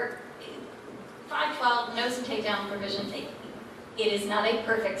are 512 notice and takedown provisions. It is not a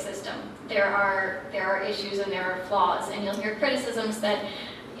perfect system. There are issues and there are flaws, and you'll hear criticisms that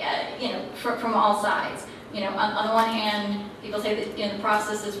you know, from all sides. You know, on the one hand, people say that, you know, the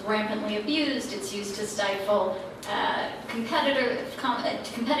process is rampantly abused. It's used to stifle competitive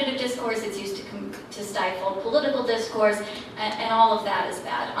discourse. It's used to stifle political discourse, and all of that is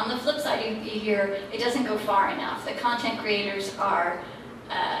bad. On the flip side, you hear it doesn't go far enough. The content creators are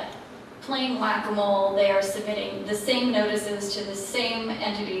playing whack-a-mole. They are submitting the same notices to the same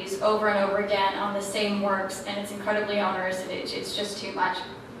entities over and over again on the same works, and it's incredibly onerous. It's just too much.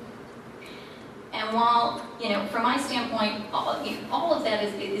 And while, you know, from my standpoint, all of that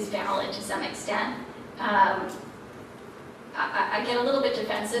is valid to some extent, I get a little bit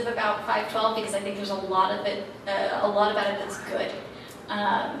defensive about 512 because I think there's a lot about it that's good.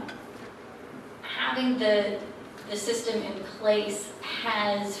 Having the system in place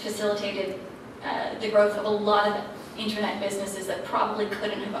has facilitated the growth of a lot of internet businesses that probably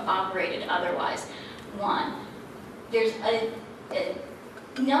couldn't have operated otherwise. One, there's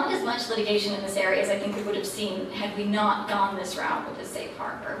not as much litigation in this area as I think we would have seen had we not gone this route with the safe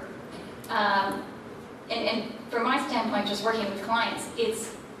harbor. And from my standpoint, just working with clients,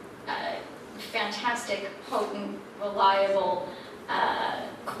 it's fantastic, potent, reliable,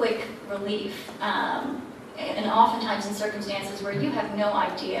 quick relief. And oftentimes in circumstances where you have no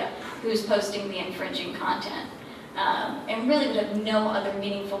idea who's posting the infringing content. And really would have no other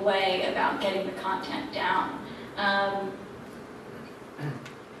meaningful way about getting the content down.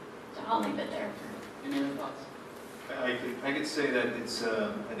 So I'll leave it there. Any other thoughts? I could say that it's,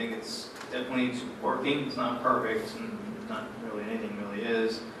 I think it's definitely working. It's not perfect, and not really anything really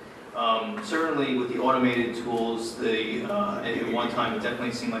is. Certainly with the automated tools, at one time it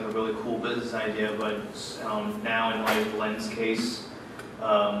definitely seemed like a really cool business idea, but now in light of the Lens case,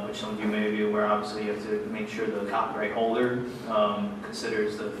 which some of you may be aware, obviously you have to make sure the copyright holder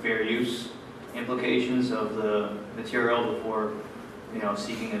considers the fair use implications of the material before, you know,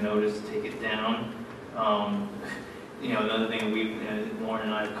 seeking a notice to take it down. You know, another thing Lauren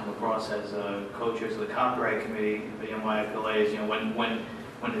and I have come across as co-chairs of the copyright committee at the NYFLA is, you know, when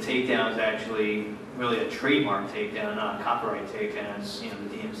the takedown is actually really a trademark takedown, not a copyright takedown, as, you know,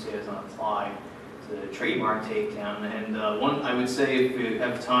 the DMCA does not apply to the trademark takedown. And I would say, if you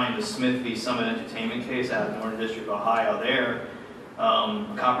have time, the Smith v. Summit Entertainment case out of Northern District of Ohio, there,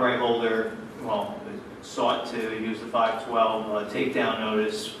 a copyright holder, sought to use the 512 takedown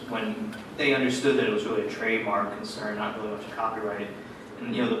notice when they understood that it was really a trademark concern, not really much copyright.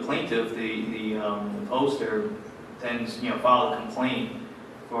 And, you know, the plaintiff, the poster, then, you know, filed a complaint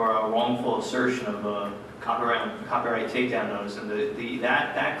for a wrongful assertion of a copyright takedown notice, and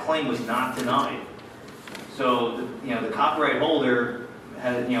that claim was not denied. So, you know, the copyright holder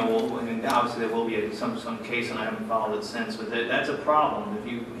had, you know, well, I mean, obviously there will be some case, and I haven't followed it since, but that's a problem. If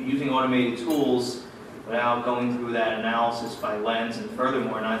you're using automated tools without going through that analysis by lens, and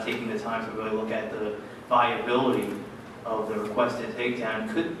furthermore, not taking the time to really look at the viability of the requested takedown,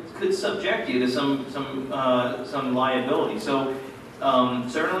 could subject you to some liability. So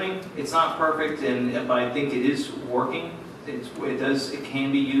certainly, it's not perfect, but I think it is working. It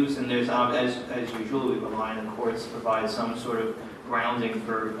can be used, and there's as usual, we rely on the courts to provide some sort of grounding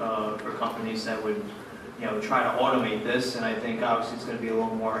for companies that would, you know, try to automate this. And I think obviously it's going to be a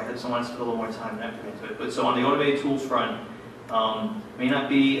little more. Someone has to put a little more time and effort into it. But so on the automated tools front, may not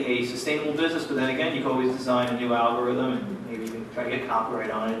be a sustainable business, but then again, you can always design a new algorithm, and maybe you can try to get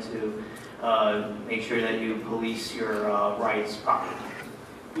copyright on it to make sure that you police your rights properly.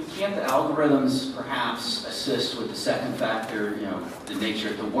 Can't the algorithms perhaps assist with the second factor, you know, the nature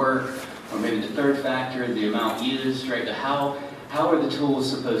of the work, or maybe the third factor, the amount used, right? How are the tools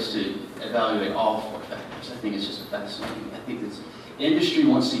supposed to evaluate all four factors? I think it's just fascinating. I think the industry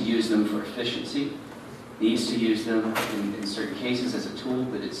wants to use them for efficiency, needs to use them in certain cases as a tool,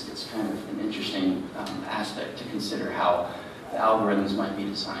 but it's kind of an interesting aspect to consider how the algorithms might be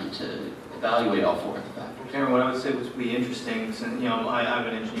designed to evaluate all four of the factors. Cameron, what I would say would be interesting, since, you know, I have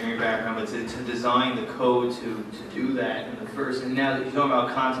an engineering background, but to design the code to do that in the first, and now that you're talking about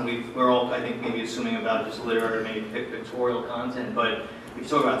content, we're all, I think, maybe assuming about just literary, maybe pictorial content, but if you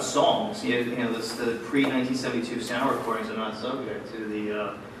talk about songs, you know, the pre-1972 sound recordings are not subject to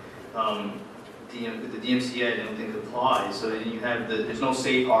the DMCA. I don't think it applies, so then you have there's no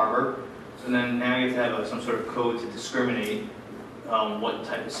safe harbor, so then now you have to have some sort of code to discriminate what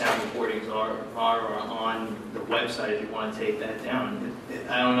type of sound recordings are on the website if you want to take that down.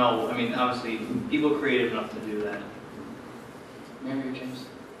 I don't know. I mean, obviously, people are creative enough to do that. Mary or James?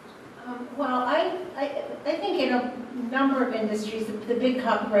 Well, I think in a number of industries, the big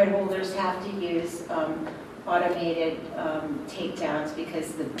copyright holders have to use automated takedowns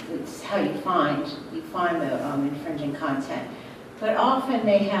because it's how you find the infringing content. But often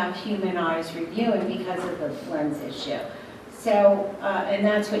they have human eyes reviewing because of the lens issue. So, and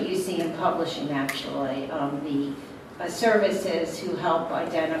that's what you see in publishing, actually. The services who help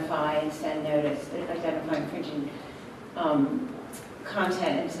identify and send notice, identify infringing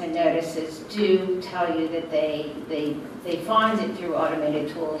content and send notices do tell you that they find it through automated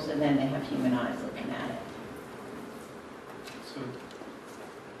tools, and then they have human eyes looking at it. So,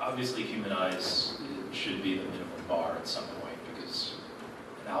 obviously human eyes should be the minimum bar at some point, because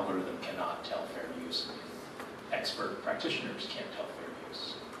an algorithm cannot tell fair use. Expert practitioners can't tell fair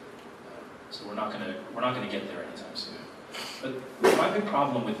use. So we're not gonna get there anytime soon. But my big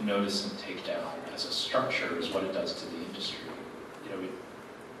problem with notice and takedown as a structure is what it does to the industry. You know,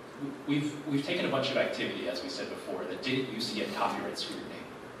 we've taken a bunch of activity, as we said before, that didn't used to get copyright scrutiny,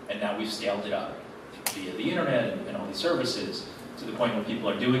 and now we've scaled it up via the internet and all these services to the point where people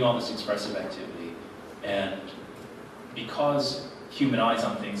are doing all this expressive activity, and because human eyes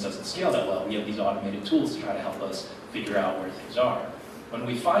on things doesn't scale that well, we have these automated tools to try to help us figure out where things are. When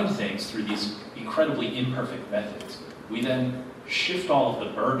we find things through these incredibly imperfect methods, we then shift all of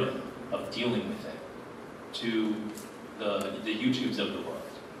the burden of dealing with it to the YouTubes of the world,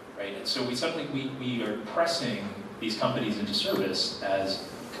 right? And so we are pressing these companies into service as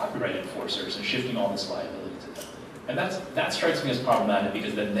copyright enforcers and shifting all this liability to them. And that strikes me as problematic,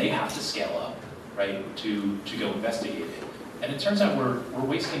 because then they have to scale up, right, to go investigate it. And it turns out we're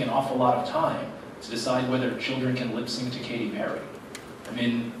wasting an awful lot of time to decide whether children can lip sync to Katy Perry. I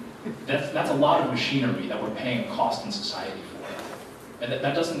mean, that's a lot of machinery that we're paying a cost in society for. And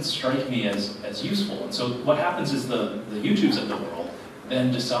that doesn't strike me as useful. And so what happens is the YouTubes of the world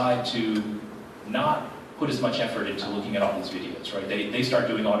then decide to not put as much effort into looking at all these videos, right? They start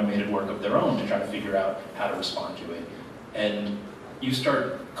doing automated work of their own to try to figure out how to respond to it. And you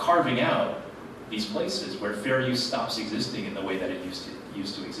start carving out these places where fair use stops existing in the way that it used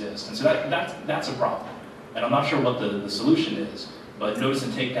to exist. And so that's a problem. And I'm not sure what the solution is, but notice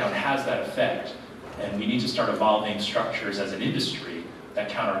and takedown has that effect, and we need to start evolving structures as an industry that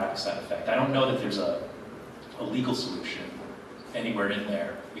counteracts that effect. I don't know that there's a legal solution anywhere in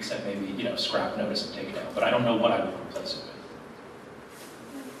there, except maybe, you know, scrap notice and takedown, but I don't know what I would replace it with.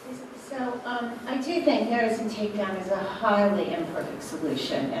 So I do think notice and takedown is a highly imperfect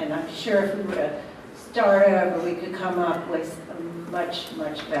solution, and I'm sure if we were to start over, we could come up with a much,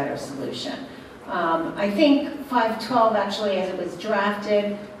 much better solution. I think 512 actually, as it was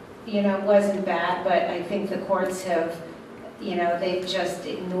drafted, wasn't bad, but I think the courts have, they've just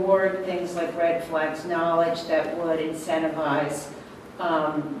ignored things like red flags knowledge that would incentivize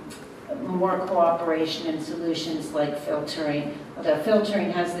more cooperation and solutions like filtering. Although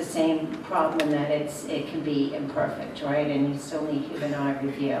filtering has the same problem in that it can be imperfect, right? And you still need human eye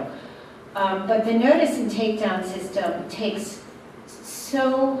review. But the notice and takedown system takes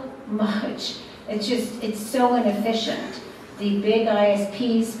so much. It's so inefficient. The big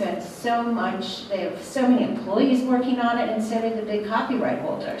ISPs spend so much, they have so many employees working on it, and so do the big copyright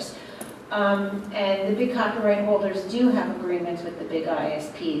holders. And the big copyright holders do have agreements with the big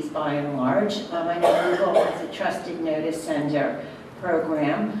ISPs by and large. I know Google has a trusted notice sender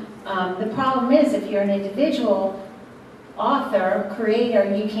program. The problem is if you're an individual author,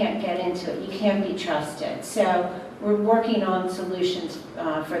 creator, you can't get into it. You can't be trusted. So we're working on solutions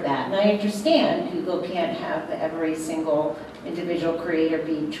for that. And I understand Google can't have every single individual creator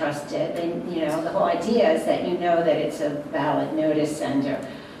be trusted. And the whole idea is that that it's a valid notice sender.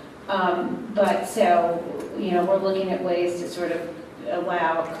 But so, we're looking at ways to sort of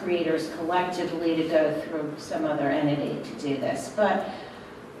allow creators collectively to go through some other entity to do this. But,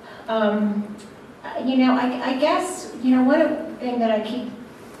 I guess, one thing that I keep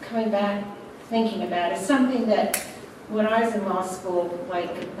coming back thinking about is something that when I was in law school,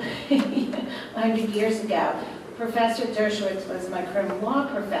 like 100 years ago, Professor Dershowitz was my criminal law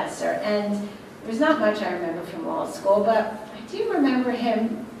professor, and there's not much I remember from law school, but I do remember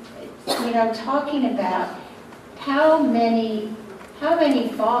him talking about how many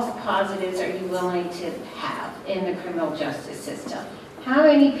false positives are you willing to have in the criminal justice system? How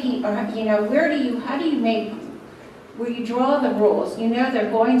many people, where you draw the rules, there are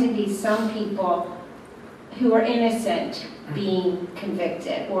going to be some people who are innocent being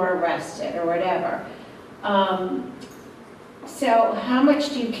convicted or arrested or whatever. So how much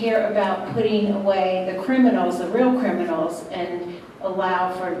do you care about putting away the criminals, the real criminals, and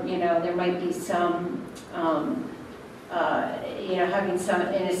allow for, there might be some, having some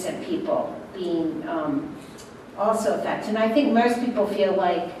innocent people being also affected. And I think most people feel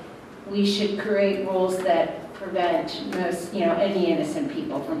like we should create rules that prevent most, any innocent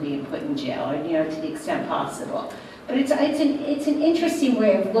people from being put in jail, or, to the extent possible. But it's an interesting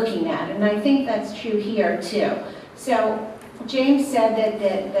way of looking at it, and I think that's true here too. So James said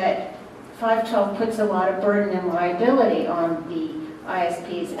that 512 puts a lot of burden and liability on the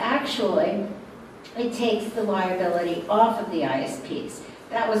ISPs. Actually, it takes the liability off of the ISPs.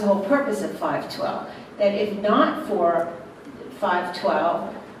 That was the whole purpose of 512, that if not for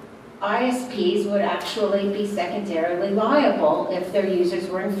 512, ISPs would actually be secondarily liable if their users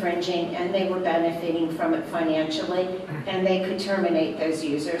were infringing and they were benefiting from it financially, and they could terminate those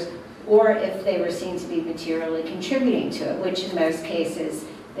users, or if they were seen to be materially contributing to it, which in most cases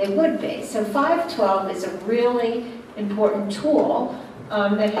they would be. So 512 is a really important tool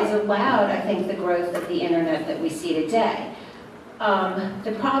that has allowed, I think, the growth of the internet that we see today.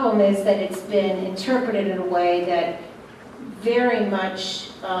 The problem is that it's been interpreted in a way that very much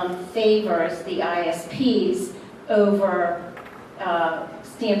favors the ISPs over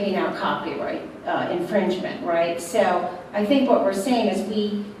stamping out copyright infringement, right? So I think what we're saying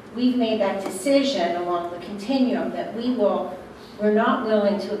is we've made that decision along the continuum that we're not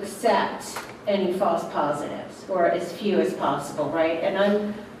willing to accept any false positives, or as few as possible, right? And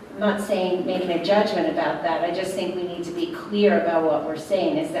I'm not saying making a judgment about that. I just think we need to be clear about what we're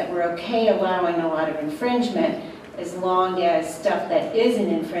saying, is that we're okay allowing a lot of infringement as long as stuff that isn't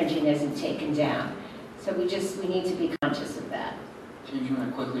infringing isn't taken down. So we need to be conscious of that. James, you want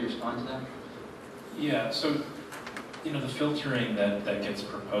to quickly respond to that? Yeah, so, the filtering that gets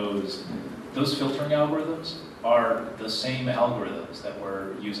proposed, those filtering algorithms are the same algorithms that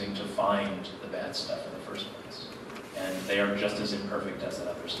we're using to find the bad stuff in the first place. And they are just as imperfect as that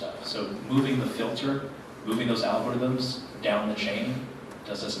other stuff. So moving the filter, moving those algorithms down the chain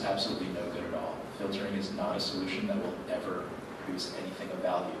does us absolutely no good at all. Filtering is not a solution that will ever produce anything of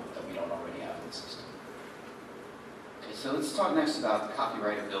value that we don't already have in the system. Okay, so let's talk next about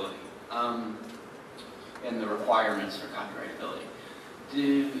copyrightability and the requirements for copyrightability. Do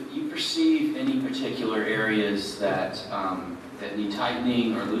you perceive any particular areas that need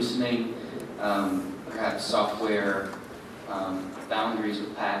tightening or loosening? Perhaps software, boundaries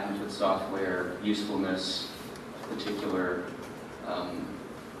with patents with software, usefulness, particular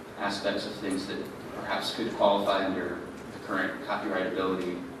aspects of things that perhaps could qualify under the current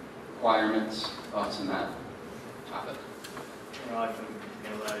copyrightability requirements? Thoughts on that topic? I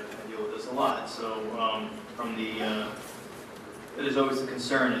deal with this a lot. So from the There's always the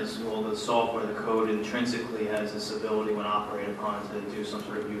concern is, well, the software, the code intrinsically has this ability when operated upon to do some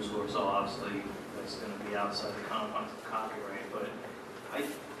sort of useful result. Obviously, that's going to be outside the confines of copyright. But I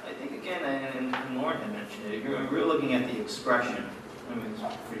think, again, and Lauren had mentioned it, you're really looking at the expression. I mean,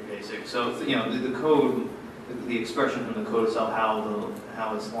 it's pretty basic. So, you know, the code, the expression from the code itself,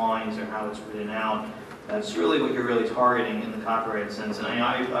 how its lines or how it's written out, that's really what you're really targeting in the copyright sense. And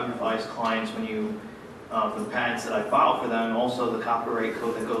I've advised clients when you, for the patents that I file for them, also the copyright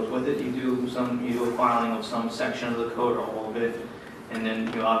code that goes with it, you do a filing of some section of the code or all of it, and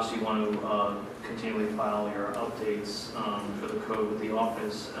then you obviously want to continually file your updates for the code with the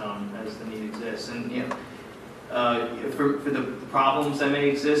office as the need exists. And you know, for the problems that may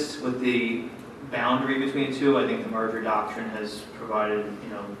exist with the boundary between the two, I think the merger doctrine has provided, you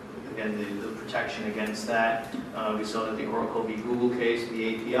know, again, the protection against that. We saw that the Oracle v. Google case,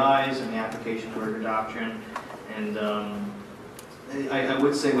 the APIs and the application of merger doctrine. And I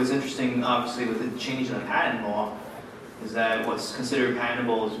would say what's interesting, obviously, with the change in the patent law, is that what's considered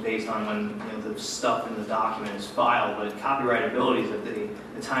patentable is based on when, you know, the stuff in the document is filed, but copyrightability is at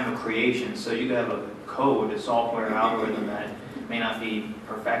the time of creation. So you could have a code, a software algorithm that may not be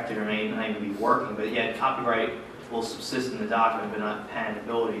perfected or may not even be working, but yet copyright will subsist in the document, but not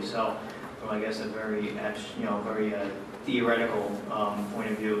patentability. So, from I guess a very, you know, very theoretical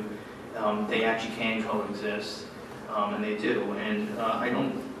point of view, they actually can coexist, and they do. And I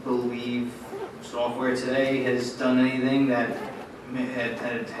don't believe software today has done anything that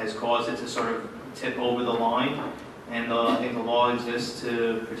has caused it to sort of tip over the line. And I think the law exists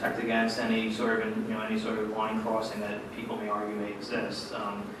to protect against any sort of, you know, any sort of line crossing that people may argue may exist.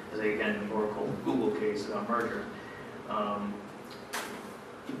 As again, the Oracle Google case about merger. That's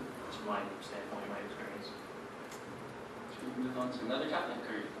my standpoint, my experience. Should we move on to another topic?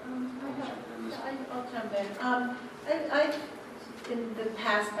 I'll jump in. I've in the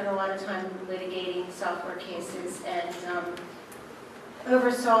past spent a lot of time litigating software cases and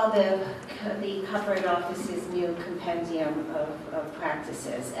oversaw the Copyright Office's new compendium of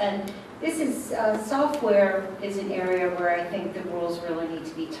practices. And this is, software is an area where I think the rules really need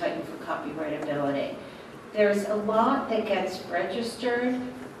to be tightened for copyrightability. There's a lot that gets registered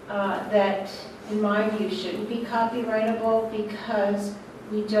that, in my view, shouldn't be copyrightable because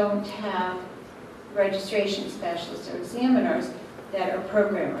we don't have registration specialists or examiners that are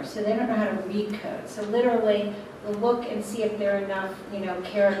programmers, so they don't know how to read code. So literally, they'll look and see if there are enough, you know,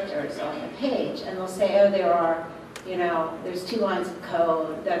 characters on the page, and they'll say, oh, there are, you know, there's 2 lines of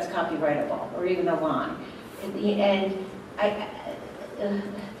code, that's copyrightable, or even a line.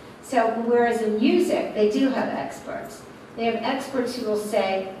 So whereas in music, they do have experts. They have experts who will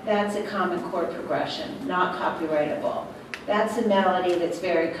say, that's a common chord progression, not copyrightable. That's a melody that's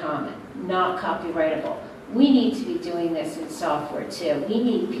very common, not copyrightable. We need to be doing this in software too. We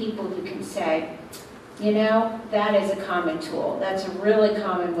need people who can say, you know, that is a common tool. That's a really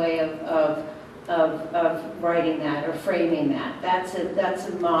common way of writing that or framing that. That's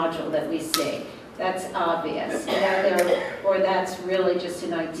a module that we see. That's obvious. Or that's really just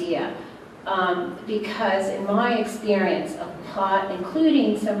an idea. Because in my experience, a lot,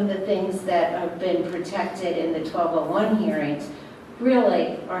 including some of the things that have been protected in the 1201 hearings,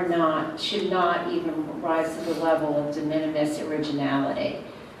 really are not, should not even rise to the level of de minimis originality.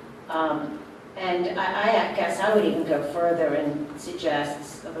 And I guess I would even go further and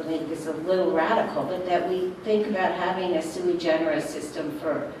suggest, I think this is a little radical, but that we think about having a sui generis system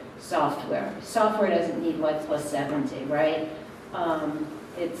for software. Software doesn't need like plus 70, right?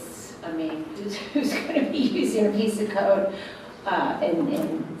 I mean, who's going to be using a piece of code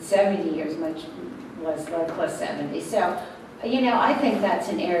in 70 years, much less like plus 70? So, you know, I think that's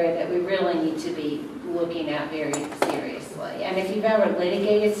an area that we really need to be looking at very seriously. And if you've ever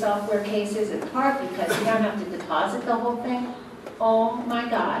litigated software cases, in part because you don't have to deposit the whole thing, oh my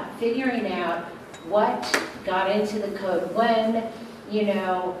God, figuring out what got into the code when, you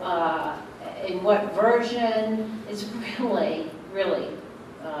know, in what version is really, really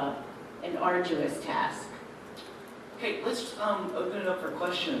an arduous task. Okay, let's open it up for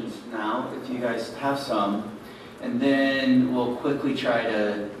questions now, if you guys have some. And then we'll quickly try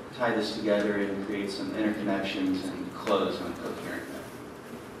to tie this together and create some interconnections and close on a coherent note.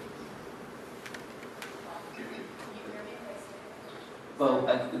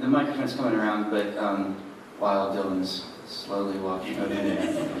 Well, the microphone's coming around, but while Dylan's slowly walking over in,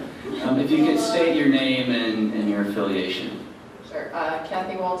 if you could state your name and your affiliation. Sure.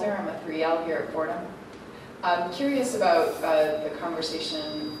 Kathy Walter, I'm a 3L here at Fordham. I'm curious about the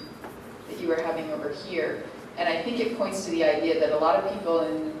conversation that you were having over here. And I think it points to the idea that a lot of people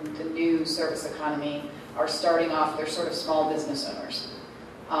in the new service economy are starting off, they're sort of small business owners.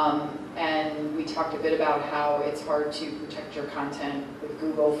 And we talked a bit about how it's hard to protect your content with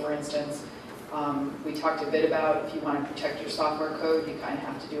Google, for instance. We talked a bit about if you want to protect your software code, you kind of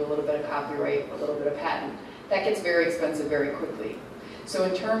have to do a little bit of copyright, a little bit of patent. That gets very expensive very quickly. So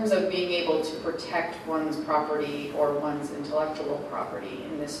in terms of being able to protect one's property or one's intellectual property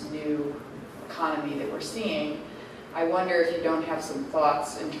in this new economy that we're seeing, I wonder if you don't have some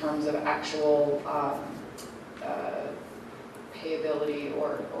thoughts in terms of actual payability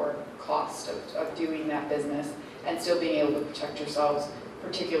or cost of doing that business and still being able to protect yourselves,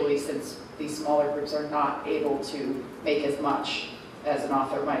 particularly since these smaller groups are not able to make as much as an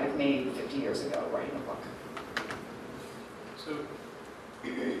author might have made 50 years ago writing a book. So,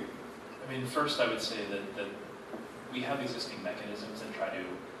 I mean, first I would say that we have existing mechanisms that try to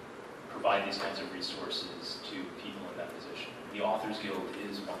provide these kinds of resources to people in that position. The Authors Guild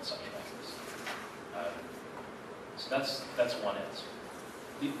is one such mechanism. So that's one answer.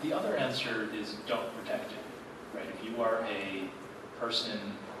 The other answer is don't protect it, right? If you are a person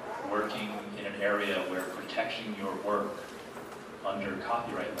working in an area where protecting your work under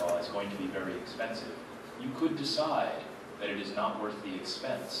copyright law is going to be very expensive, you could decide that it is not worth the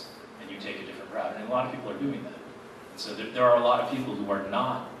expense and you take a different route. And a lot of people are doing that. And so there are a lot of people who are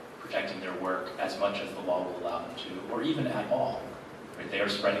not protecting their work as much as the law will allow them to, or even at all. Right? They are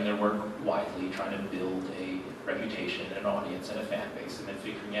spreading their work widely, trying to build a reputation, an audience, and a fan base, and then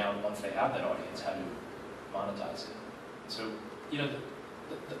figuring out, once they have that audience, how to monetize it. So, you know,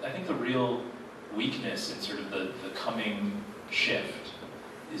 I think the real weakness in sort of the coming shift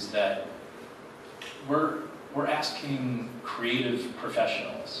is that we're asking creative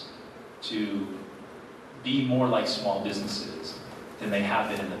professionals to be more like small businesses than they have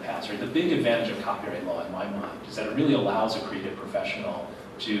been in the past. Right? The big advantage of copyright law, in my mind, is that it really allows a creative professional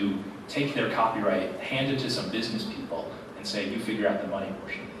to take their copyright, hand it to some business people, and say, you figure out the money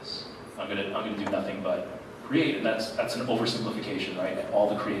portion of this. I'm gonna do nothing but create, and that's an oversimplification, right? All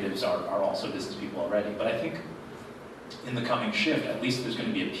the creatives are also business people already. But I think in the coming shift, at least there's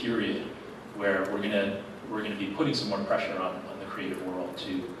gonna be a period where we're gonna be putting some more pressure on the creative world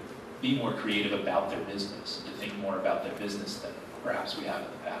to be more creative about their business, to think more about their business than perhaps we have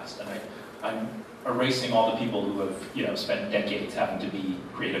in the past. And I'm erasing all the people who have spent decades having to be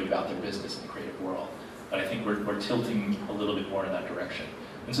creative about their business in the creative world. But I think we're tilting a little bit more in that direction.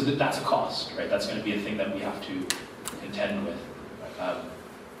 And so that's a cost, right? That's going to be a thing that we have to contend with.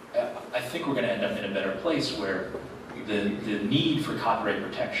 I think we're going to end up in a better place where the need for copyright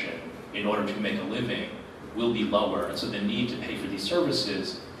protection in order to make a living will be lower, and so the need to pay for these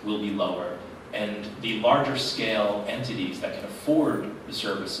services will be lower, and the larger scale entities that can afford the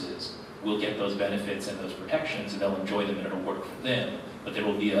services will get those benefits and those protections, and they'll enjoy them and it'll work for them, but there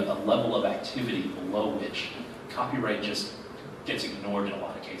will be a level of activity below which copyright just gets ignored in a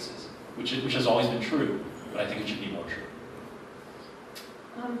lot of cases, which has always been true, but I think it should be more true.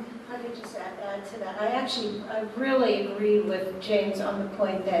 If I could just add to that, I really agree with James on the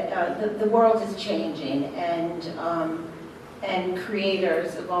point that the world is changing, and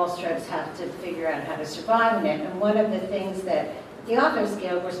creators of all stripes have to figure out how to survive in it. And one of the things that the Authors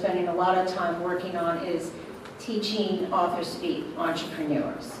Guild we're spending a lot of time working on is teaching authors to be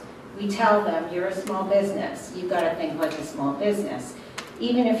entrepreneurs. We tell them, you're a small business, you've got to think like a small business.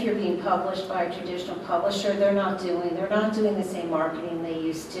 Even if you're being published by a traditional publisher, they're not doing the same marketing they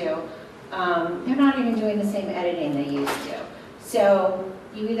used to. They're not even doing the same editing they used to. So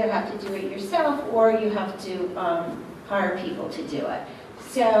you either have to do it yourself or you have to hire people to do it.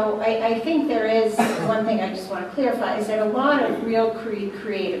 So I think there is one thing I just want to clarify, is that a lot of real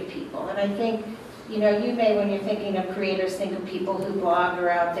creative people, and I think, you may, when you're thinking of creators, think of people who blog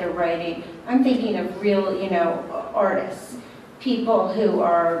or out there writing. I'm thinking of real, artists, people who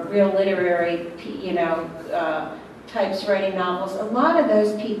are real literary, types writing novels. A lot of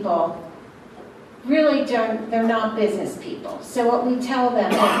those people really they're not business people. So what we tell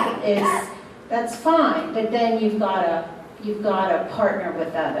them is that's fine, but then you've got to partner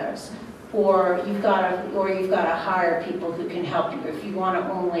with others, or you've got to hire people who can help you if you want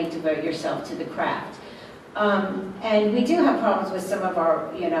to only devote yourself to the craft. And we do have problems with some of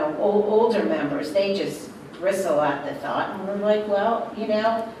our older members. They just bristle at the thought, and we're like, well, you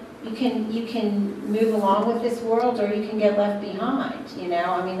can move along with this world, or you can get left behind.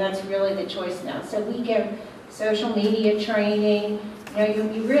 I mean, that's really the choice now. So we give social media training.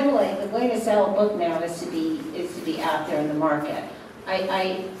 You really, the way to sell a book now is to be out there in the market.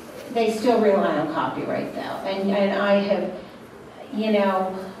 They still rely on copyright though, and I have,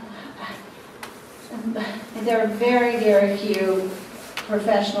 there are very, very few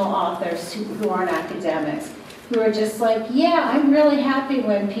professional authors who aren't academics, who are just like, yeah, I'm really happy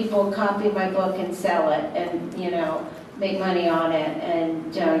when people copy my book and sell it and, you know, make money on it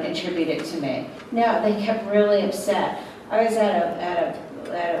and don't attribute it to me. No, they kept really upset. I was at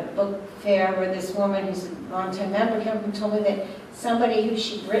a book fair where this woman who's a longtime member came up and told me that somebody who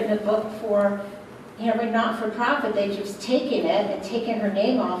she'd written a book for, you know, not for profit, they'd just taken it and taken her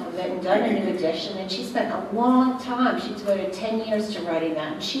name off of it and done a new edition, and she spent a long time, she devoted 10 years to writing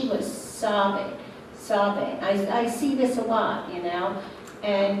that, and she was sobbing. I see this a lot, you know,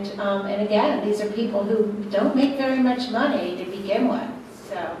 and again, these are people who don't make very much money to begin with,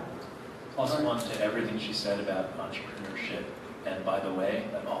 so. Plus one to everything she said about entrepreneurship, and by the way,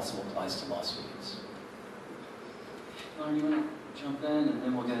 that also applies to lawsuits. Lauren, you want to jump in, and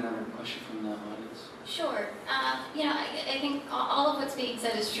then we'll get another question from the audience? Sure. You know, I think all of what's being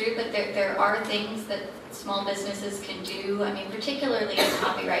said is true, but there are things that small businesses can do. I mean, particularly in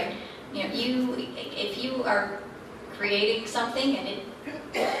copyright. You know, if you are creating something and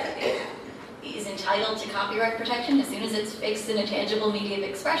it is entitled to copyright protection, as soon as it's fixed in a tangible medium of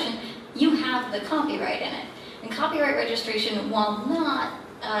expression, you have the copyright in it. And copyright registration, while not,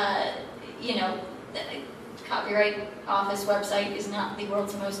 you know, the Copyright Office website is not the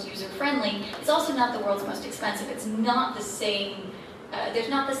world's most user-friendly, it's also not the world's most expensive. It's not the same, there's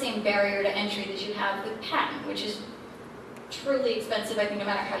not the same barrier to entry that you have with patent, which is truly expensive, I think, no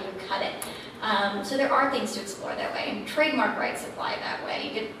matter how you cut it. So there are things to explore that way, and trademark rights apply that way.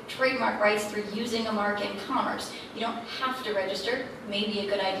 You get trademark rights through using a mark in commerce. You don't have to register. Maybe a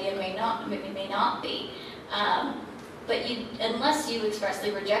good idea may not be. But unless you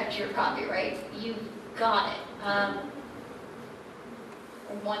expressly reject your copyright, you've got it.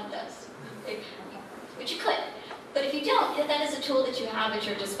 Or one does. But you could. But if you don't, that is a tool that you have at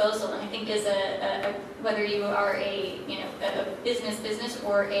your disposal. And I think as whether you are a business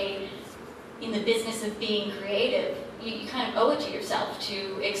or in the business of being creative, you kind of owe it to yourself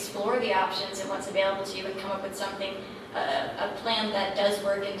to explore the options and what's available to you and come up with something, a plan that does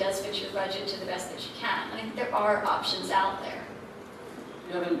work and does fit your budget to the best that you can. I think there are options out there.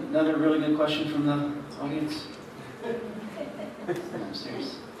 You have another really good question from the audience?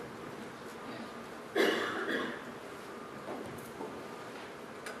 Upstairs.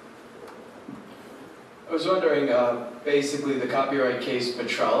 I was wondering, basically the copyright case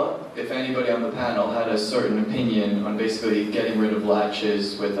Petrella, if anybody on the panel had a certain opinion on basically getting rid of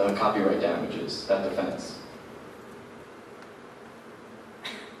latches with copyright damages, that defense.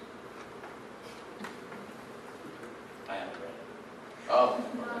 I haven't read it. Oh.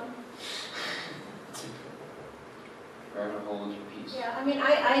 Rabbit hole is your piece. Yeah, I mean,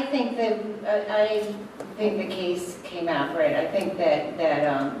 I think the case came out right. I think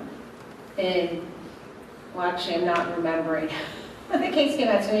well, actually, I'm not remembering. The case came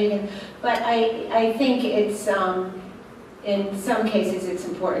out so many, but I think it's in some cases it's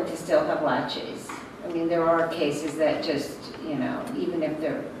important to still have latches. I mean, there are cases that just, you know, even if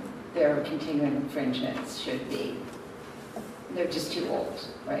they're continuing infringements, they're just too old,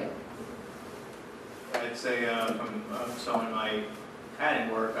 right? I'd say from someone in my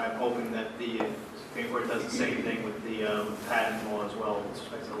patent work, I'm hoping that the Supreme Court does the same thing with the patent law as well with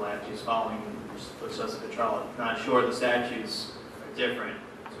respect to the latches following Justice Petrella. Not sure the statutes are different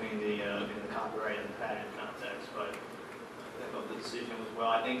between the copyright and the patent context, but I hope the decision was well.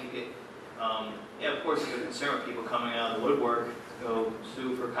 I think it, yeah, of course, there's a concern with people coming out of the woodwork to go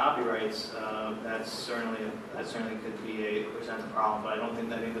sue for copyrights. That certainly could be present a problem, but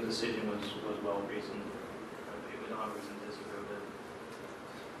I think the decision was well reasoned. We don't have reason to disagree with it.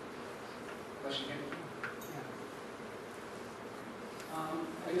 Question here?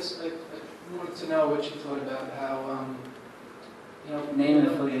 I guess I wanted to know what you thought about how, you know... Name and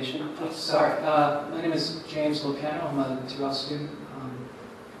affiliation? Sorry, my name is James Locano. I'm a 2L student.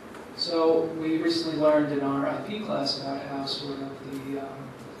 So we recently learned in our IP class about how sort of the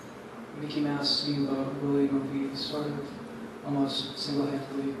Mickey Mouse Steamboat Willie movie sort of almost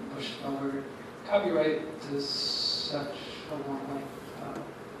single-handedly pushed forward copyright to such a long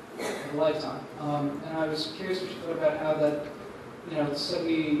lifetime. And I was curious what you thought about how that, you know,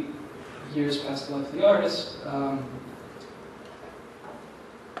 70 years past the life of the artist,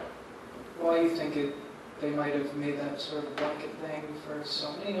 why you think they might have made that sort of blanket thing for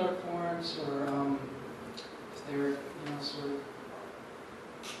so many art forms, or if they're, you know, sort of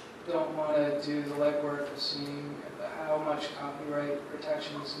don't want to do the legwork of seeing how much copyright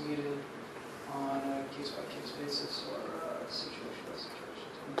protection is needed on a case-by-case basis or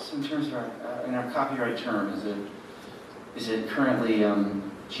situation-by-situation. So in terms of our copyright term, is it currently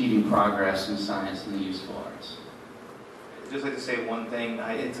achieving progress in science and the useful arts? just like to say one thing.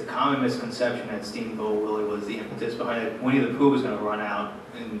 It's a common misconception that Steamboat Willie was the impetus behind it. Winnie the Pooh was going to run out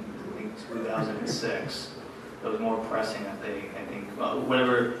in, I think, 2006. It was more pressing, I think,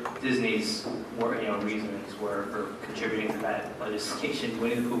 whatever Disney's reasonings were for contributing to that legislation,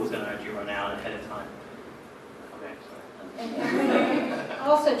 Winnie the Pooh was going to actually run out ahead of time. Okay, And we're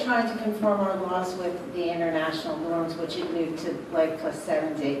also trying to conform our laws with the international norms, which include to Life Plus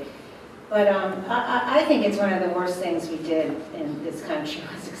 70. But I think it's one of the worst things we did in this country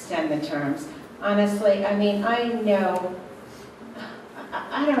was extend the terms. Honestly, I mean, I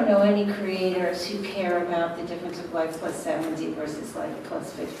don't know any creators who care about the difference of Life Plus 70 versus Life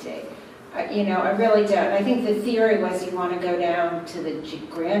Plus 50. I really don't. I think the theory was you want to go down to the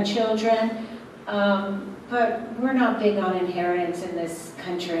grandchildren, but we're not big on inheritance in this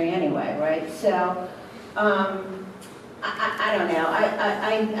country anyway, right? So, I don't know.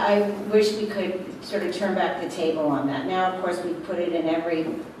 I wish we could sort of turn back the table on that. Now, of course, we put it in every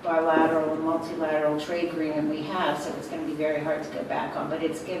bilateral and multilateral trade agreement we have, so it's going to be very hard to go back on. But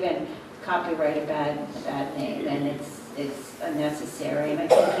it's given copyright a bad name, and it's unnecessary. And I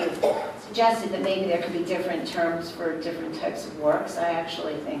think you suggested that maybe there could be different terms for different types of works. I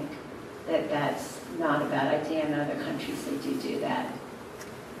actually think that that's not a bad idea. In other countries, they do that.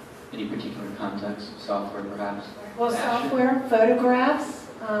 Any particular context? Software, perhaps? Well, Fashion? software, photographs.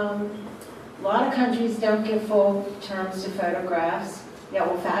 A lot of countries don't give full terms to photographs. Yeah,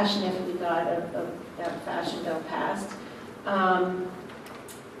 well, fashion, if we got a fashion bill passed.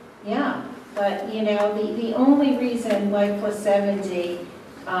 Yeah, but the only reason Life Plus 70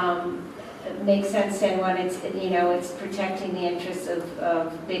 makes sense then when it's protecting the interests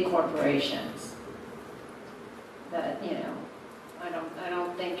of big corporations. But I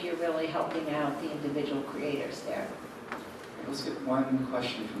don't think you're really helping out the individual creators there. Let's get one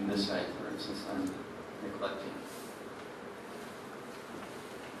question from this side first, since I'm neglecting.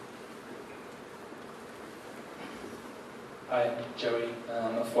 Hi, Joey,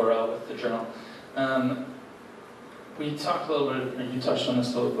 a 4L with the Journal. We talked a little bit, or you touched on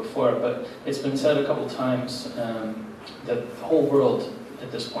this a little bit before, but it's been said a couple times that the whole world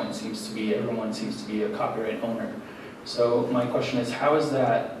at this point everyone seems to be a copyright owner. So my question is, how is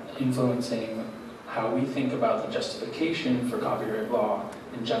that influencing how we think about the justification for copyright law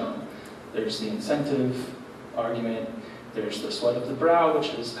in general? There's the incentive argument, there's the sweat of the brow, which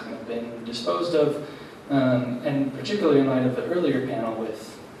has kind of been disposed of, and particularly in light of the earlier panel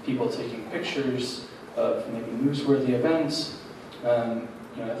with people taking pictures of maybe newsworthy events, I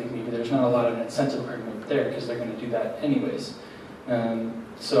think maybe there's not a lot of an incentive argument there because they're going to do that anyways.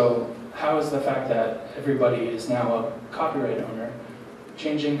 So how is the fact that everybody is now a copyright owner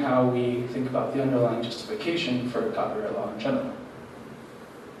changing how we think about the underlying justification for copyright law in general?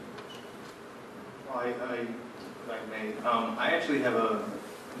 Well, I actually have an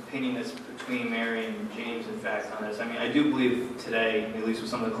opinion that's between Mary and James, in fact, on this. I mean, I do believe today, at least with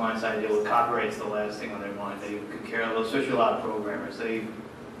some of the clients I deal with, copyright's the last thing on their mind. They could care less, especially a lot of programmers. They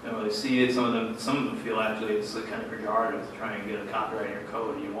don't really see it. Some of them feel actually it's kind of pejorative to try and get a copyright in your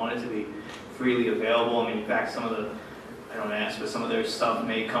code. You want it to be freely available. I mean, in fact, some of some of their stuff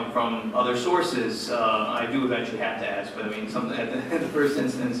may come from other sources. I do eventually have to ask, but I mean, at the first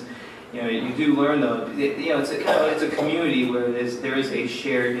instance, you do learn though. It's a community where there is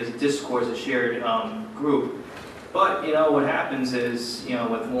a discourse, a shared group. But what happens is,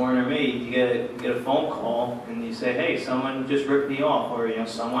 with Warren or me, you get a phone call and you say, hey, someone just ripped me off, or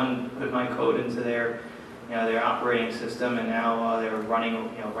someone put my code into their operating system, and now they're running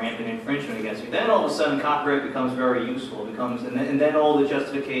rampant infringement against me. Then all of a sudden, copyright becomes very useful. And then all the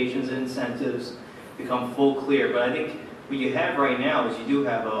justifications and incentives become full clear. But I think what you have right now is you do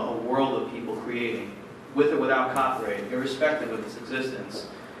have a world of people creating, with or without copyright, irrespective of its existence.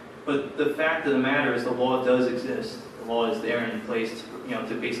 But the fact of the matter is the law does exist. The law is there in place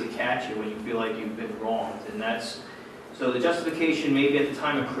to basically catch you when you feel like you've been wronged. And so the justification maybe at the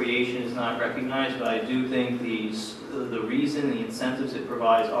time of creation is not recognized, but I do think the reason, the incentives it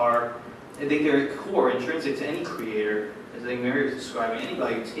provides I think they're core, intrinsic to any creator. As I think Mary was describing,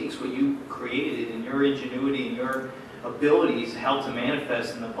 anybody who takes what you created and your ingenuity and your abilities help to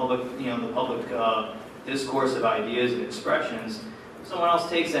manifest in the public, discourse of ideas and expressions. Someone else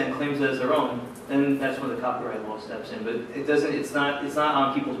takes that and claims it as their own, then that's when the copyright law steps in. But it's not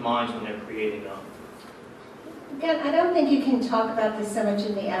on people's minds when they're creating them. Again, I don't think you can talk about this so much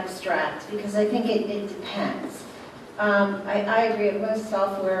in the abstract, because I think it depends. I agree, most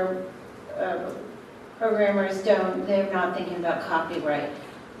software programmers they're not thinking about copyright.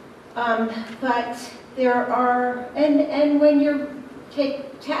 But there are, and when you're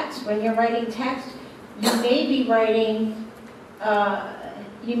writing text, you may be writing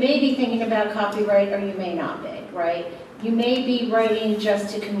you may be thinking about copyright or you may not be, right? You may be writing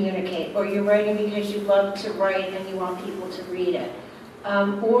just to communicate, or you're writing because you love to write and you want people to read it.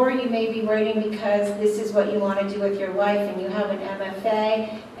 Or you may be writing because this is what you want to do with your life and you have an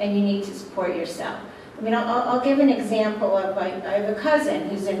MFA and you need to support yourself. I mean, I'll give an example of, I have a cousin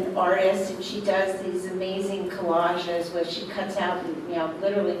who's an artist and she does these amazing collages where she cuts out, you know,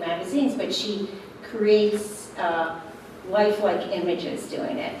 literally magazines, but she creates lifelike images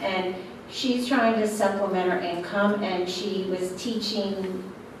doing it. And she's trying to supplement her income, and she was teaching,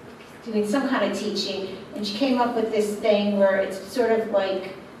 doing some kind of teaching, and she came up with this thing where it's sort of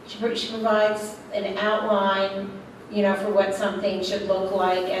like, she provides an outline, you know, for what something should look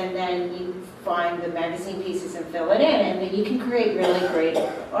like, and then you find the magazine pieces and fill it in, and then you can create really great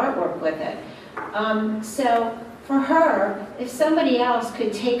artwork with it. So for her, if somebody else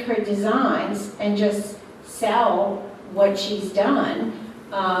could take her designs and just sell what she's done,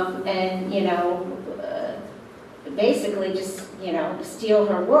 and, you know, basically just, you know, steal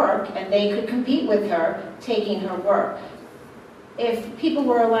her work, and they could compete with her taking her work. If people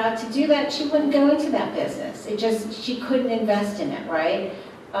were allowed to do that, she wouldn't go into that business. She couldn't invest in it, right?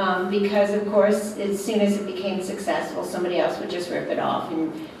 Because of course, as soon as it became successful, somebody else would just rip it off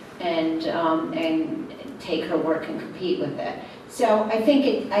and take her work and compete with it. So I think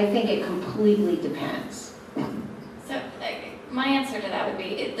it completely depends. So my answer to that would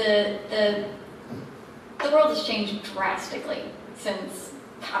be the world has changed drastically since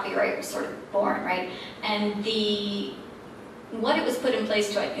copyright was sort of born, right? And what it was put in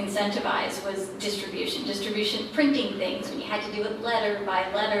place to incentivize was distribution, printing things when you had to do it letter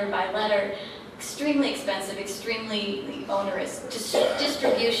by letter by letter, extremely expensive, extremely onerous.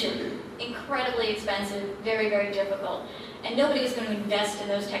 Distribution, incredibly expensive, very, very difficult. And nobody was going to invest in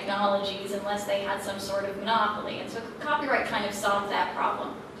those technologies unless they had some sort of monopoly. And so copyright kind of solved that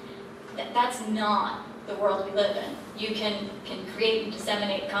problem. That's not the world we live in. You can create and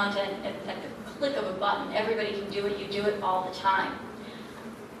disseminate content at the click of a button. Everybody can do it. You do it all the time.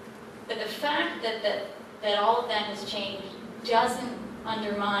 But the fact that all of that has changed doesn't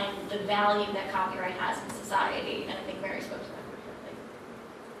undermine the value that copyright has in society. And I think Mary spoke to that perfectly.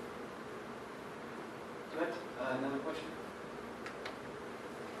 Good. Another question?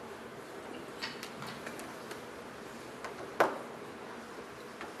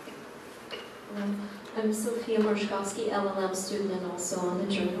 I'm Sophia Marshkovsky, LLM student and also on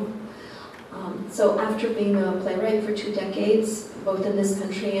the journal. So after being a playwright for 2 decades, both in this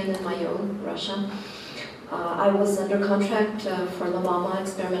country and in my own, Russia, I was under contract for La Mama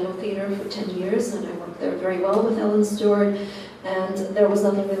Experimental Theater for 10 years, and I worked there very well with Ellen Stewart, and there was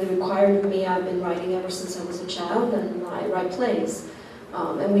nothing really required of me. I've been writing ever since I was a child, and I write plays.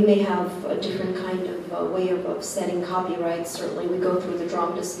 And we may have a different kind of way of setting copyright. Certainly we go through the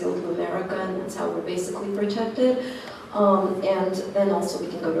Dramatists Guild of America, and that's how we're basically protected. And then also we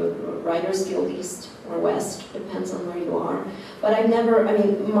can go to Writers Guild East or West, depends on where you are. But I've never, I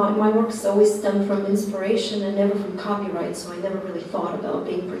mean, my work's always stemmed from inspiration and never from copyright, so I never really thought about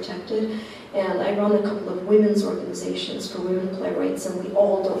being protected. And I run a couple of women's organizations for women playwrights, and we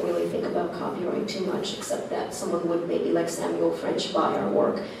all don't really think about copyright too much, except that someone would maybe, like Samuel French, buy our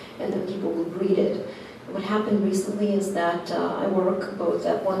work, and then people would read it. What happened recently is that I work both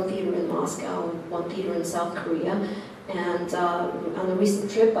at one theater in Moscow and one theater in South Korea, and on a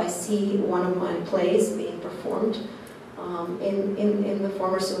recent trip I see one of my plays being performed in the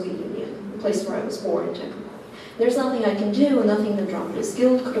former Soviet Union, the place where I was born, technically. There's nothing I can do, nothing the Dramatists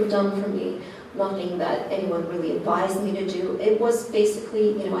Guild could have done for me, nothing that anyone really advised me to do. It was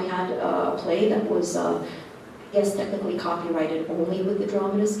basically, you know, I had a play that was, yes, technically copyrighted only with the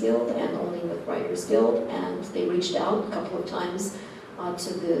Dramatists Guild and only with Writers Guild, and they reached out a couple of times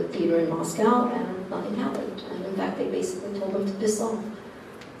to the theater in Moscow, and nothing happened. And in fact, they basically told them to piss off.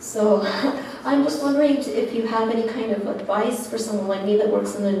 So I'm just wondering if you have any kind of advice for someone like me that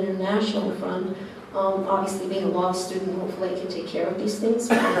works in an international front. Obviously, being a law student, hopefully I can take care of these things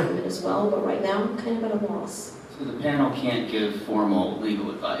for women as well, but right now I'm kind of at a loss. So the panel can't give formal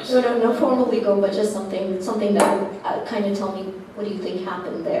legal advice? No formal legal, but just something that would kind of tell me, what do you think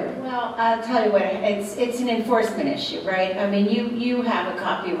happened there? Well, I'll tell you what, it's an enforcement issue, right? I mean, you have a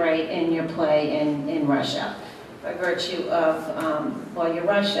copyright in your play in Russia by virtue of, well, you're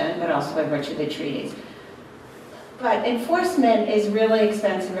Russian, but also by virtue of the treaties. But enforcement is really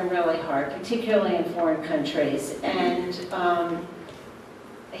expensive and really hard, particularly in foreign countries. And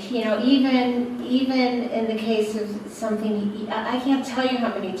you know, even in the case of something, I can't tell you how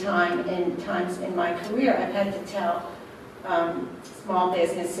many times in my career I've had to tell small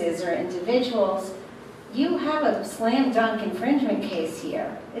businesses or individuals, you have a slam dunk infringement case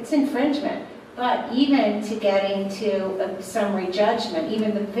here. It's infringement. But even to getting to a summary judgment,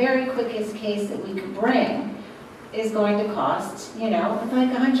 even the very quickest case that we could bring is going to cost, like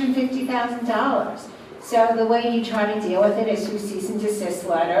 $150,000. So the way you try to deal with it is through cease and desist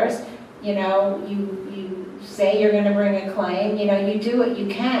letters. You say you're going to bring a claim. You do what you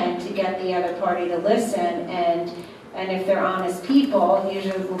can to get the other party to listen, and if they're honest people,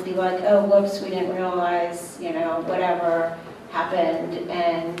 usually will be like, oh, whoops, we didn't realize, whatever happened,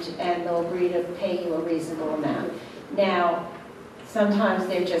 and they'll agree to pay you a reasonable amount. Now, sometimes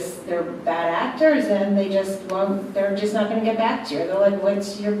they're bad actors, and they're just not going to get back to you. They're like,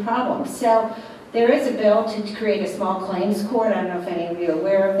 what's your problem? So there is a bill to create a small claims court. I don't know if any of you are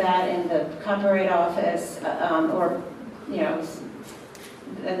aware of that in the Copyright Office,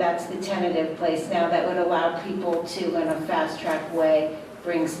 that's the tentative place now that would allow people to, in a fast-track way,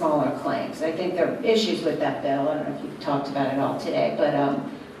 bring smaller claims. I think there are issues with that bill. I don't know if you've talked about it all today, but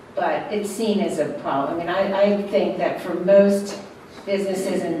it's seen as a problem. I mean, I think that for most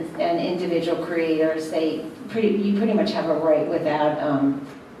businesses and individual creators, you pretty much have a right without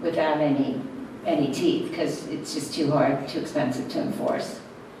any teeth, because it's just too hard, too expensive to enforce.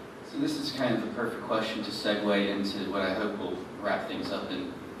 So this is kind of the perfect question to segue into what I hope will wrap things up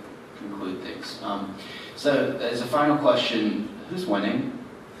and conclude things. So as a final question, who's winning?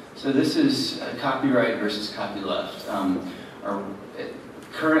 So this is copyright versus copyleft.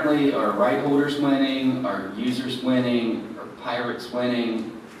 Currently, are right holders winning? Are users winning? Are pirates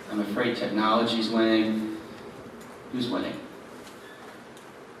winning? I'm afraid technology's winning. Who's winning?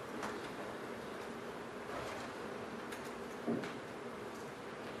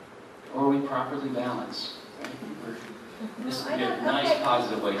 Or are we properly balanced? This would be a nice,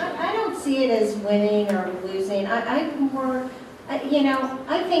 positive way to I don't see it as winning or losing. I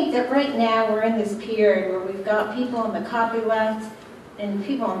think that right now we're in this period where we've got people on the copyleft and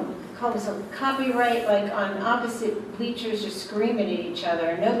people call themselves copyright, like on opposite bleachers, just screaming at each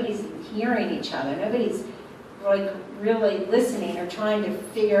other. Nobody's hearing each other. Nobody's like really listening or trying to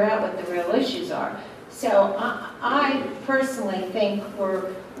figure out what the real issues are. So I personally think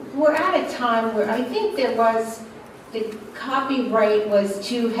we're at a time where I think the copyright was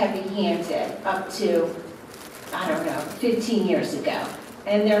too heavy-handed up to, 15 years ago.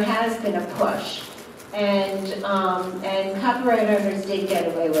 And there has been a push. And copyright owners did get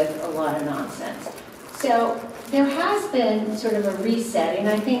away with a lot of nonsense. So there has been sort of a reset, and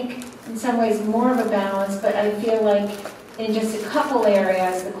I think in some ways more of a balance, but I feel like in just a couple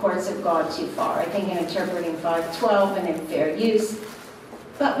areas the courts have gone too far. I think in interpreting 512 and in fair use.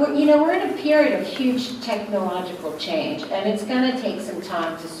 But we're in a period of huge technological change, and it's going to take some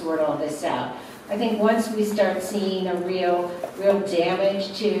time to sort all this out. I think once we start seeing a real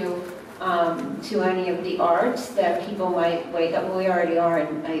damage to any of the arts, that people might wake up. Well, we already are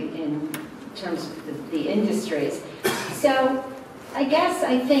in terms of the industries. So I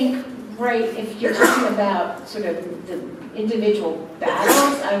think, right, if you're talking about sort of the individual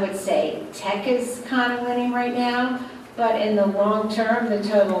battles, I would say tech is kind of winning right now. But in the long term, the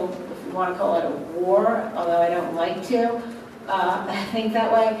total, if you want to call it a war, although I don't like to think that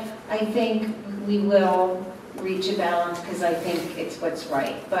way, I think we will reach a balance because I think it's what's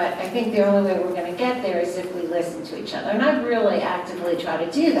right. But I think the only way we're going to get there is if we listen to each other. And I really actively try to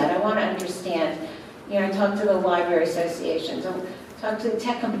do that. I want to understand, I talk to the library associations, I talk to the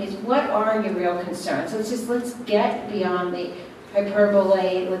tech companies, what are your real concerns? Let's get beyond the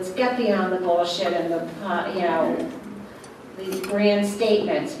hyperbole, let's get beyond the bullshit and the, these grand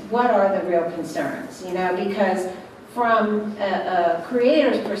statements. What are the real concerns? Because from a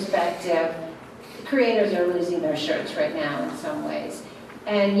creator's perspective, creators are losing their shirts right now in some ways.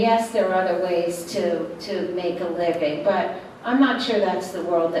 And yes, there are other ways to make a living, but I'm not sure that's the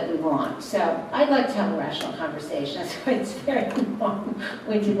world that we want. So I'd like to have a rational conversation. So it's a very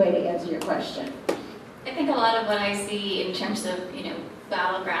long-winded way to answer your question. I think a lot of what I see in terms of,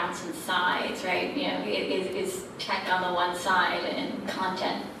 battlegrounds and sides, right, is tech on the one side and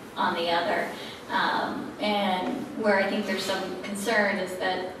content on the other. And where I think there's some concern is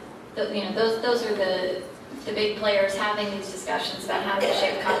that, those are the big players having these discussions about how to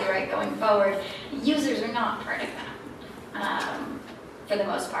shape copyright going forward. Users are not part of that, for the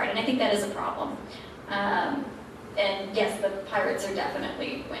most part, and I think that is a problem. And yes, the pirates are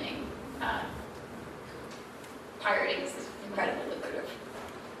definitely winning. Pirating is incredibly lucrative.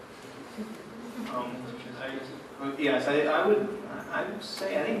 Yes, I would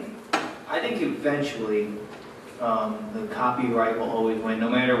say I think eventually the copyright will always win, no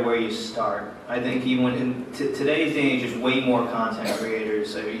matter where you start. I think even in today's day and age, there's way more content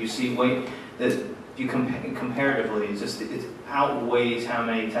creators. So you see if you comparatively, it outweighs how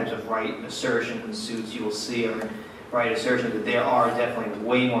many types of right assertions and suits you will see, or right assertions that there are definitely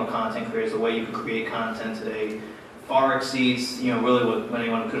way more content creators. The way you can create content today far exceeds, really what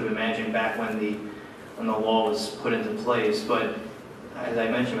anyone could have imagined back when the law was put into place. But as I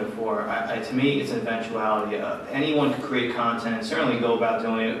mentioned before, to me, it's an eventuality. Anyone can create content and certainly go about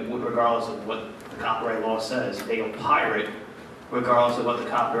doing it regardless of what the copyright law says. They will pirate regardless of what the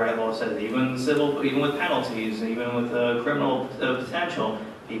copyright law says. Even with penalties, even with criminal potential,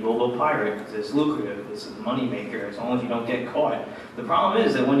 people will pirate because it's lucrative, it's a money maker, as long as you don't get caught. The problem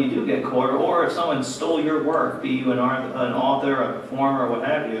is that when you do get caught, or if someone stole your work, be you an author, a performer, or what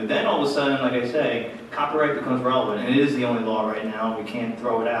have you, then all of a sudden, like I say, copyright becomes relevant. And it is the only law right now. We can't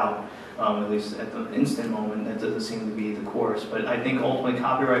throw it out, at least at the instant moment. That doesn't seem to be the course. But I think ultimately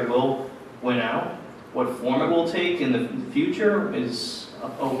copyright will win out. What form it will take in the future is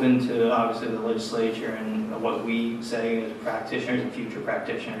open to, obviously, the legislature and what we say as practitioners and future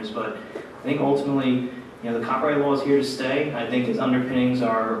practitioners. But I think ultimately, the copyright law is here to stay. I think its underpinnings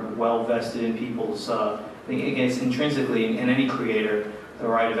are well vested in people's, I think it's intrinsically in any creator, the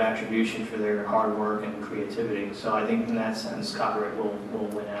right of attribution for their hard work and creativity. So I think in that sense, copyright will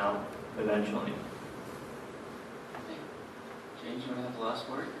win out eventually. James, you want to have the last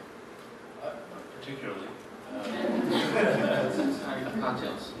word? Particularly.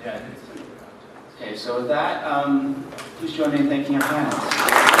 Cocktails. Yeah. Okay, so with that, please join me in thanking our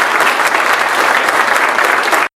panelists.